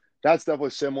that's definitely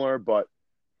similar. But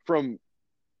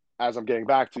as I'm getting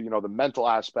back to, the mental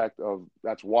aspect of,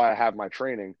 that's why I have my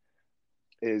training,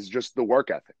 is just the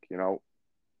work ethic.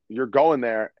 You're going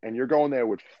there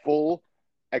with full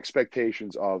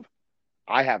expectations of,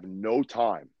 I have no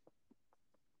time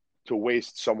to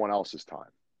waste someone else's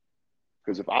time.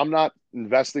 Because if I'm not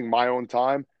investing my own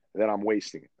time, then I'm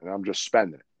wasting it and I'm just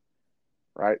spending it.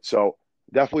 Right. So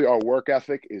definitely our work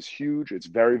ethic is huge. It's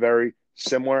very, very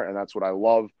similar. And that's what I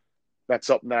love. That's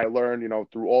something that I learned,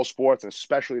 through all sports, and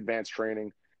especially advanced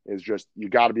training, is just, you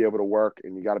got to be able to work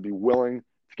and you got to be willing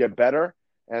to get better.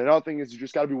 And another thing is, you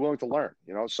just got to be willing to learn.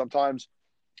 Sometimes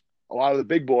a lot of the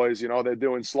big boys, they're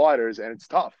doing sliders, and it's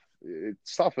tough.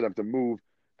 It's tough for them to move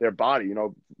their body.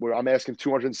 Where I'm asking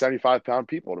 275-pound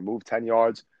people to move 10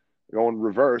 yards, going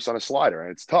reverse on a slider,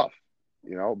 and it's tough,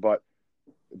 but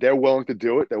they're willing to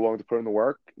do it. They're willing to put in the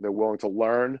work. They're willing to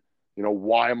learn,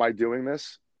 why am I doing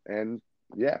this? And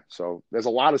yeah, so there's a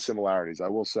lot of similarities, I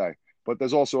will say, but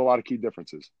there's also a lot of key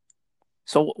differences.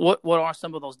 So what are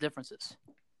some of those differences?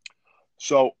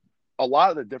 So a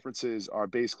lot of the differences are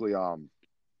basically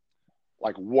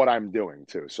like what I'm doing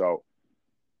too. So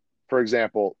for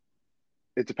example,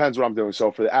 it depends what I'm doing.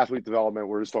 So for the athlete development,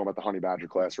 we're just talking about the Honey Badger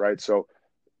class, right? So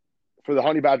for the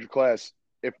Honey Badger class,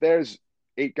 if there's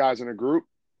 8 guys in a group,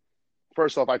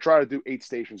 first off, I try to do 8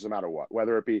 stations no matter what,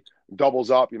 whether it be doubles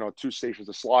up, 2 stations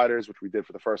of sliders, which we did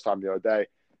for the first time the other day.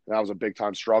 And that was a big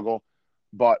time struggle.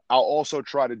 But I'll also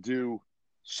try to do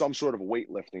some sort of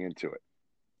weightlifting into it,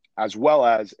 as well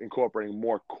as incorporating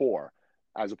more core,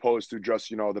 as opposed to just,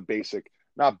 the basic,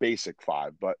 not basic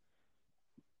 5, but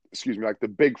like the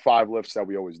big 5 lifts that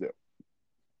we always do.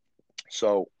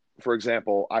 So for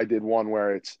example, I did one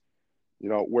where it's,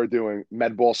 we're doing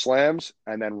med ball slams,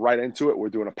 and then right into it, we're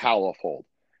doing a power hold.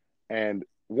 And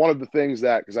one of the things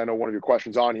that, because I know one of your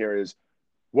questions on here is,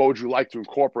 what would you like to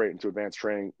incorporate into advanced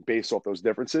training based off those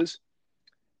differences?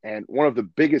 And one of the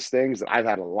biggest things that I've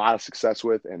had a lot of success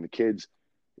with, and the kids,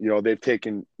 they've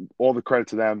taken all the credit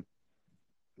to them.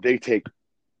 They take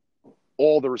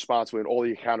all the responsibility and all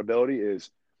the accountability,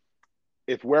 is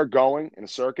if we're going in a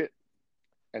circuit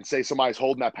and say somebody's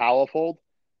holding that power hold,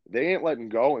 they ain't letting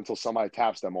go until somebody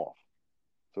taps them off.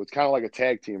 So it's kind of like a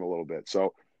tag team a little bit.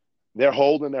 So they're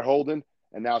holding,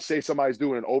 and now say somebody's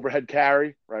doing an overhead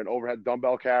carry, right, an overhead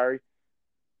dumbbell carry.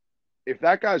 If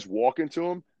that guy's walking to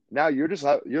him, now you're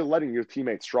letting your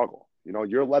teammate struggle.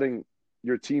 You're letting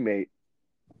your teammate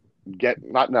get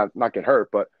not get hurt,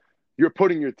 but you're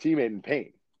putting your teammate in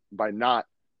pain by not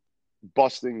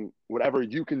busting whatever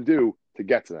you can do to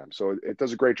get to them. So it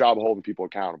does a great job of holding people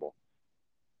accountable.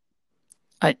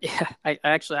 I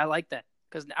like that,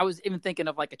 because I was even thinking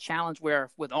of like a challenge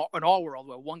where in our world,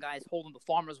 where one guy is holding the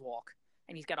farmer's walk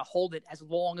and he's got to hold it as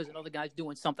long as another guy's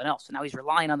doing something else. So now he's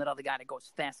relying on that other guy to go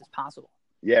as fast as possible.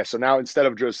 Yeah. So now instead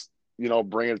of just,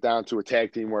 bringing it down to a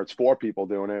tag team where it's 4 people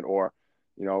doing it, or,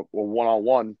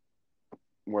 one-on-one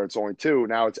where it's only 2,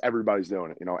 now it's everybody's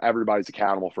doing it. Everybody's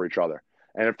accountable for each other.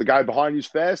 And if the guy behind you's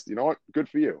fast, you know what? Good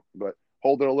for you. But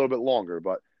hold it a little bit longer.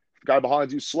 But if the guy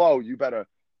behind you's slow, you better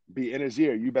be in his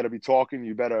ear. You better be talking.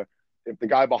 If the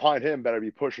guy behind him, better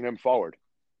be pushing him forward.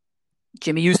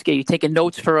 Jimmy Yusuke, you taking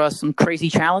notes for some crazy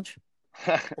challenge?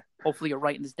 Hopefully you're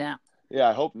writing this down. Yeah,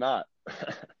 I hope not.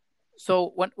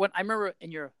 So when I remember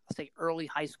in your, say, your late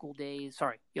high school days,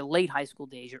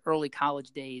 your early college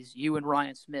days, you and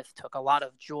Ryan Smith took a lot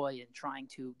of joy in trying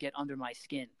to get under my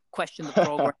skin, question the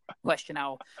program, question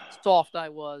how soft I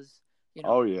was,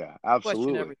 Oh yeah, question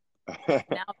absolutely. everything.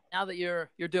 Now that you're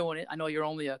doing it, I know you're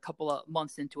only a couple of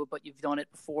months into it, but you've done it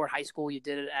before high school. You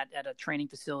did it at a training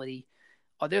facility.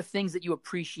 Are there things that you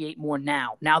appreciate more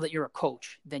now that you're a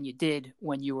coach, than you did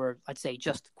when you were, let's say,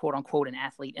 just quote unquote an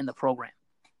athlete in the program?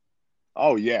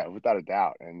 Oh yeah, without a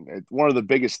doubt. And one of the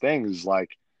biggest things, like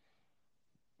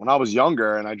when I was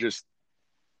younger, and I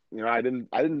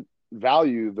didn't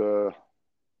value the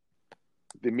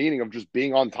meaning of just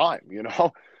being on time.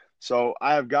 So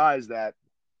I have guys that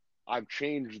I've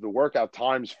changed the workout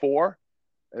times for,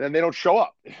 and then they don't show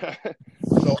up.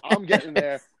 So I'm getting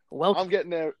there. Welcome. I'm getting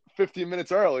there 15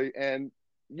 minutes early, and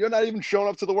you're not even showing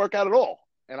up to the workout at all.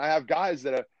 And I have guys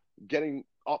that are getting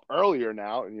up earlier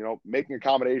now, and making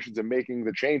accommodations and making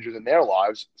the changes in their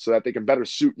lives so that they can better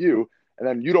suit you, and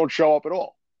then you don't show up at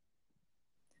all.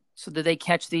 So did they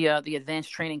catch the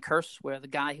advanced training curse, where the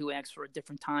guy who asks for a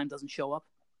different time doesn't show up?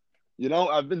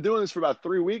 I've been doing this for about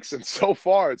 3 weeks, and so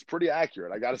far it's pretty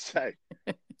accurate. I got to say,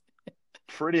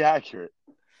 pretty accurate.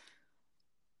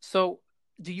 So,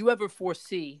 do you ever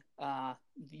foresee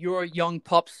your young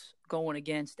pups going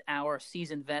against our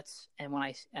seasoned vets? And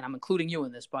I'm including you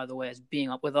in this, by the way, as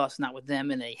being up with us, not with them,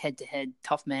 in a head-to-head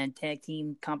tough man tag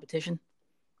team competition?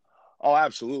 Oh,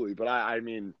 absolutely. But I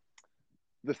mean,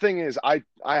 the thing is, I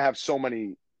have so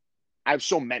many. I have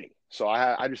so many. So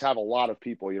I just have a lot of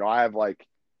people. I have like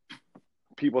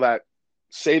people that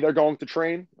say they're going to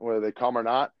train, whether they come or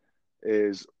not,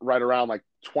 is right around like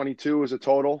 22 is a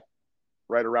total,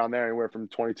 right around there, anywhere from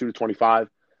 22 to 25.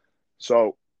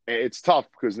 So it's tough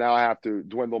because now I have to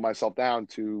dwindle myself down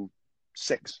to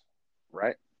 6,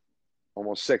 right?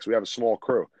 Almost 6. We have a small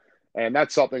crew. And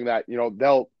that's something that,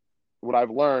 what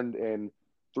I've learned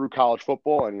through college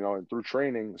football and through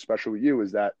training, especially with you,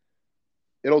 is that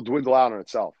it'll dwindle out on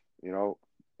itself.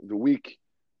 The week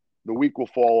will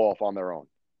fall off on their own.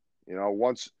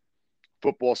 Once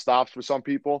football stops for some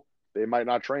people, they might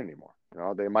not train anymore.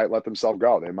 They might let themselves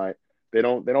go. They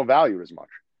don't value it as much.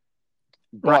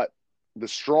 Right. But the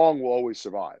strong will always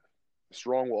survive. The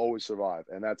strong will always survive.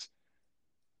 And that's,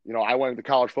 I went into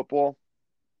college football.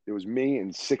 It was me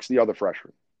and 60 other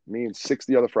freshmen.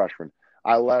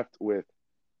 I left with,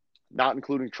 not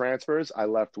including transfers, I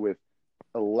left with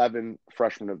 11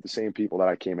 freshmen of the same people that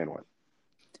I came in with.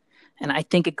 And I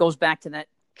think it goes back to that,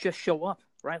 just show up,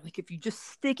 right? Like if you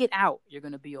just stick it out, you're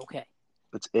going to be okay.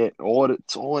 That's it.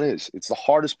 It's all it is. It's the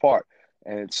hardest part.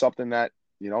 And it's something that,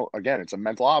 again, it's a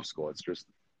mental obstacle. It's just,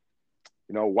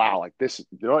 wow, like this,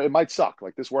 it might suck.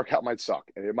 Like this workout might suck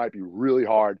and it might be really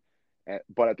hard.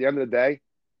 But at the end of the day,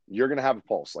 you're going to have a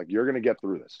pulse. Like you're going to get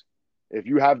through this. If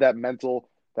you have that mental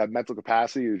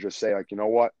capacity to just say, like, you know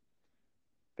what,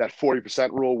 that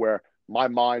 40% rule where my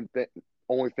mind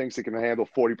only thinks it can handle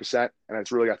 40% and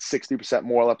it's really got 60%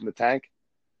 more left in the tank,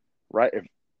 right?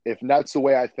 If that's the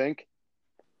way I think,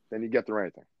 then you get through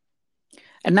anything.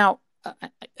 And now,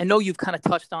 I know you've kind of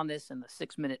touched on this in the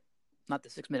 6-minute, not the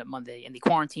 6-minute Monday, and the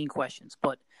quarantine questions,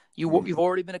 but you've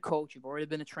already been a coach, you've already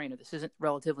been a trainer. This isn't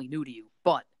relatively new to you,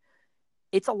 but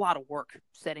it's a lot of work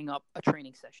setting up a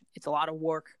training session. It's a lot of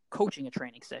work coaching a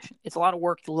training session. It's a lot of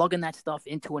work lugging that stuff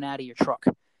into and out of your truck.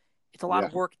 It's a lot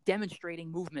of work demonstrating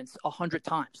movements 100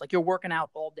 times. Like you're working out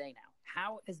all day now.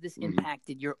 How has this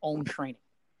impacted your own training?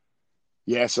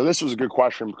 Yeah, so this was a good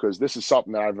question because this is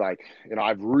something that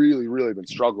I've really, really been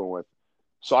struggling with.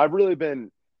 So I've really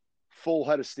been full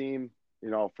head of steam,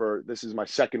 this is my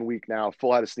second week now,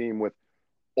 full head of steam with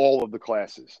all of the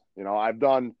classes.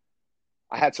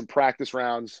 I had some practice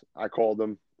rounds, I called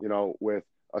them, with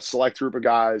a select group of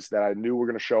guys that I knew were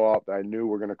going to show up, that I knew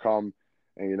were going to come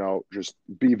and, just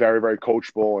be very, very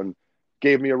coachable, and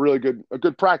gave me a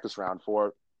good practice round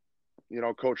for,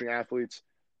 coaching athletes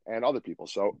and other people.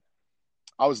 So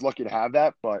I was lucky to have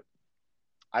that, but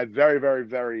I very, very,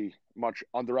 very much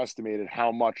underestimated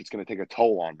how much it's going to take a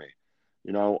toll on me.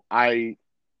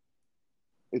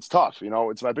 It's tough,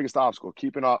 it's my biggest obstacle,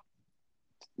 keeping up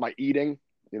my eating.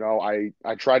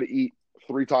 I try to eat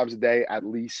 3 times a day at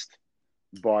least,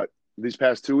 but these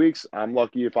past 2 weeks, I'm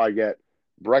lucky if I get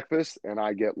breakfast and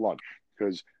I get lunch,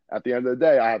 because at the end of the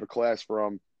day, I have a class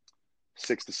from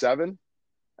 6 to 7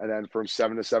 and then from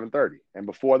 7 to 7:30. And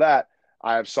before that,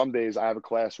 I have some days I have a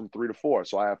class from 3 to 4.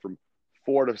 So I have from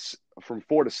 4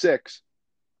 to 6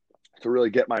 to really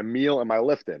get my meal and my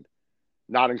lift in,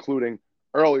 not including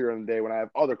earlier in the day when I have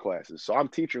other classes. So I'm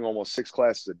teaching almost 6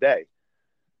 classes a day.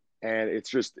 And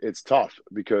it's tough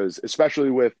because, especially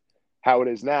with how it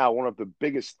is now, one of the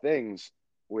biggest things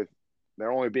with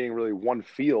there only being really one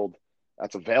field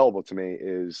that's available to me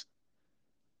is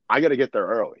I got to get there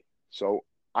early. So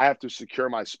I have to secure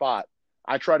my spot.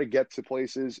 I try to get to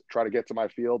places, try to get to my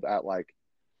field at like,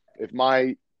 if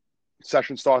my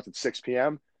session starts at 6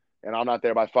 p.m. and I'm not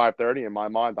there by 5:30, in my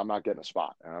mind, I'm not getting a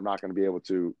spot. And I'm not going to be able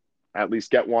to at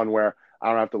least get one where I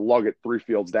don't have to lug it 3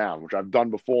 fields down, which I've done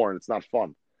before, and it's not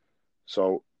fun.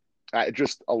 So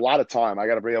just a lot of time. I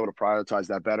got to be able to prioritize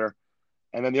that better.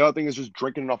 And then the other thing is just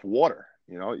drinking enough water.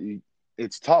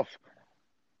 It's tough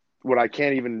when I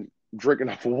can't even drink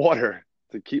enough water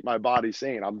to keep my body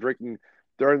sane. I'm drinking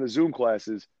during the Zoom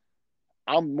classes.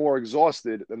 I'm more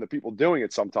exhausted than the people doing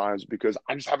it sometimes because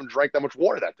I just haven't drank that much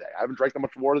water that day. I haven't drank that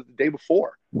much water the day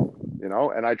before,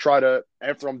 and I try to,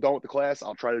 after I'm done with the class,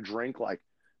 I'll try to drink like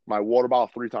my water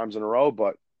bottle 3 times in a row,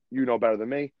 but you know better than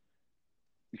me.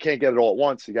 You can't get it all at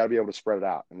once. You got to be able to spread it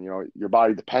out. And, your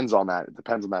body depends on that. It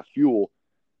depends on that fuel.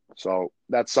 So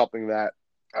that's something that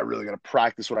I really got to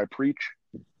practice what I preach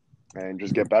and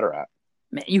just get better at.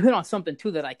 Man, you hit on something,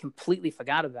 too, that I completely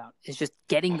forgot about. Is just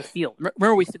getting the field.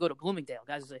 Remember we used to go to Bloomingdale.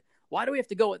 Guys would say, why do we have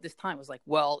to go at this time? It was like,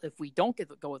 well, if we don't get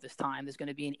to go at this time, there's going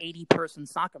to be an 80-person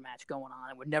soccer match going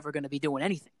on, and we're never going to be doing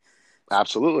anything.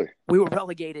 Absolutely. We were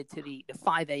relegated to the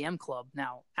 5 a.m. club.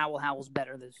 Now, Owl Howell's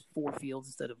better. There's 4 fields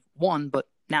instead of 1, but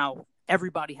now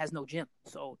everybody has no gym.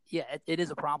 So, yeah, it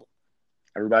is a problem.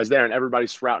 Everybody's there, and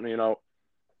everybody's sprouting,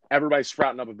 everybody's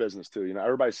sprouting up a business, too.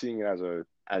 Everybody's seeing it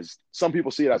as some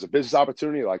people see it as a business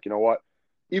opportunity. Like, you know what?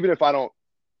 Even if I don't,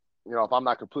 if I'm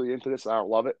not completely into this and I don't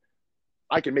love it,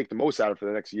 I can make the most out of it for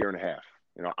the next year and a half.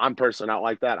 I'm personally not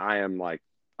like that. I'm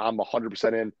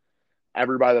 100% in.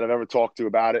 Everybody that I've ever talked to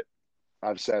about it,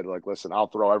 I've said, like, listen, I'll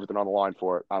throw everything on the line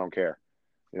for it. I don't care.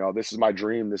 This is my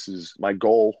dream. This is my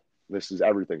goal. This is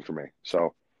everything for me.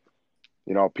 So,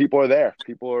 people are there.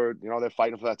 People are, they're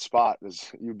fighting for that spot.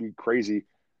 You'd be crazy.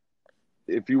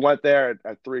 If you went there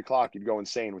at 3 o'clock, you'd go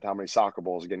insane with how many soccer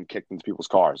balls are getting kicked into people's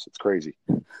cars. It's crazy.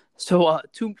 So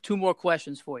two more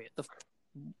questions for you.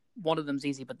 One of them's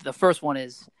easy, but the first one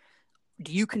is,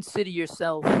 do you consider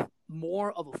yourself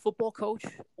more of a football coach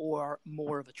or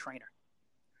more of a trainer?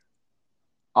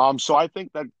 So I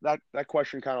think that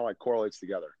question kind of like correlates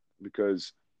together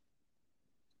because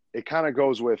it kind of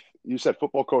goes with, you said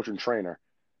football coach and trainer,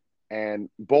 and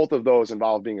both of those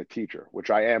involve being a teacher,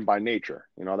 which I am by nature.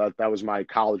 That was my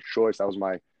college choice. That was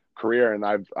my career. And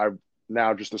I've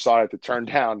now just decided to turn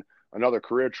down another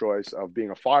career choice of being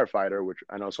a firefighter, which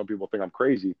I know some people think I'm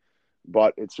crazy,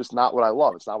 but it's just not what I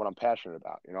love. It's not what I'm passionate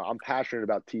about. I'm passionate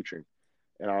about teaching,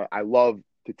 and I love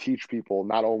to teach people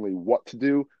not only what to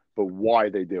do, but why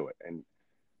they do it. And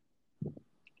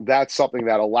that's something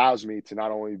that allows me to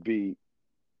not only be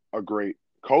a great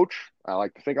coach, I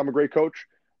like to think I'm a great coach,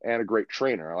 and a great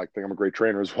trainer. I like to think I'm a great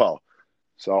trainer as well.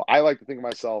 So I like to think of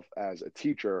myself as a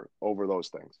teacher over those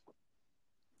things.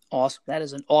 Awesome. That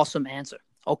is an awesome answer.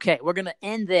 Okay, we're going to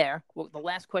end there. Well, the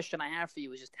last question I have for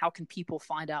you is just, how can people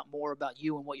find out more about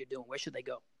you and what you're doing? Where should they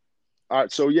go? All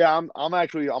right. So yeah, I'm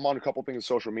on a couple things on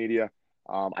social media.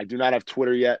 I do not have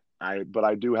Twitter yet, but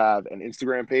I do have an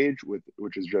Instagram page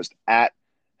which is just at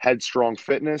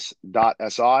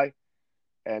headstrongfitness.si,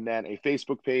 and then a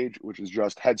Facebook page which is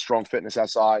just Headstrong Fitness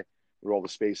SI with all the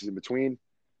spaces in between.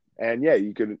 And yeah,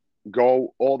 you can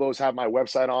go. All those have my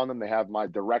website on them. They have my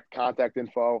direct contact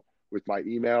info with my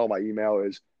email. My email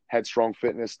is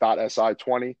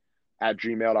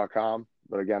headstrongfitness.si20@gmail.com.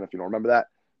 But again, if you don't remember that,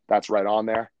 that's right on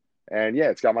there. And yeah,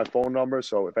 it's got my phone number.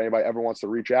 So if anybody ever wants to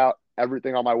reach out,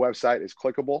 everything on my website is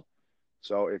clickable.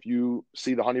 So if you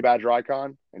see the Honey Badger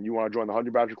icon and you want to join the Honey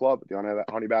Badger Club, the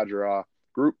Honey Badger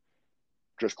group,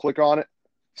 just click on it,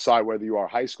 decide whether you are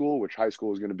high school, which high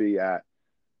school is going to be at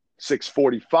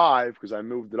 6:45 because I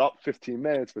moved it up 15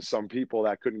 minutes for some people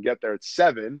that couldn't get there at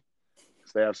 7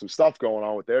 because they have some stuff going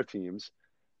on with their teams.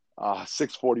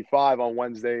 6:45 on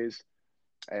Wednesdays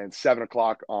and 7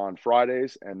 o'clock on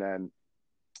Fridays. And then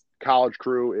college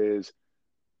crew is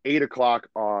 8 o'clock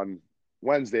on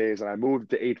Wednesdays, and I moved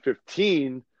to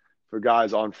 8:15 for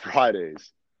guys on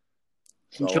Fridays.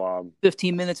 So enjoy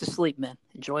 15 minutes of sleep, man.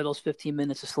 Enjoy those 15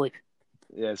 minutes of sleep.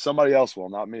 Yeah, somebody else will,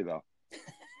 not me though.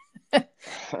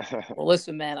 Well,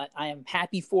 listen, man, I am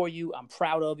happy for you. I'm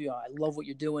proud of you. I love what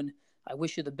you're doing. I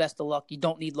wish you the best of luck. You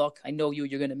don't need luck. I know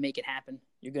you're going to make it happen.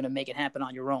 You're going to make it happen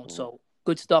on your own. So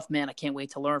good stuff, man. I can't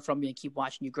wait to learn from you and keep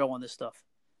watching you grow on this stuff.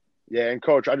 Yeah, and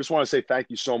Coach, I just want to say thank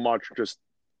you so much. Just,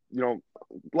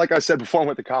 like I said before I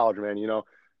went to college, man,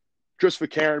 just for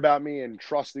caring about me and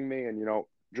trusting me and,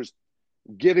 just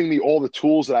giving me all the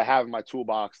tools that I have in my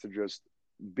toolbox to just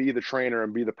be the trainer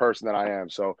and be the person that I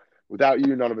am. So without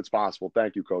you, none of it's possible.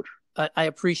 Thank you, Coach. I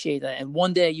appreciate that. And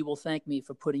one day you will thank me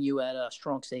for putting you at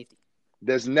strong safety.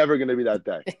 There's never going to be that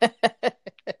day.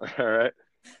 All right.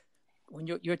 when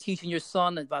you're teaching your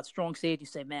son about strong safety, you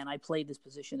say, "Man, I played this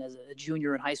position as a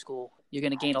junior in high school." You're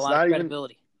going to gain a lot of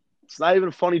credibility. It's not even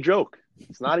a funny joke.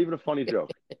 It's not even a funny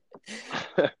joke.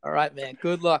 All right, man.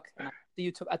 Good luck. And I'll see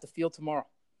you at the field tomorrow.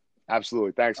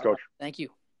 Absolutely. Thanks, Coach. Thank you.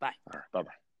 Bye. All right.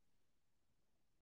 Bye-bye.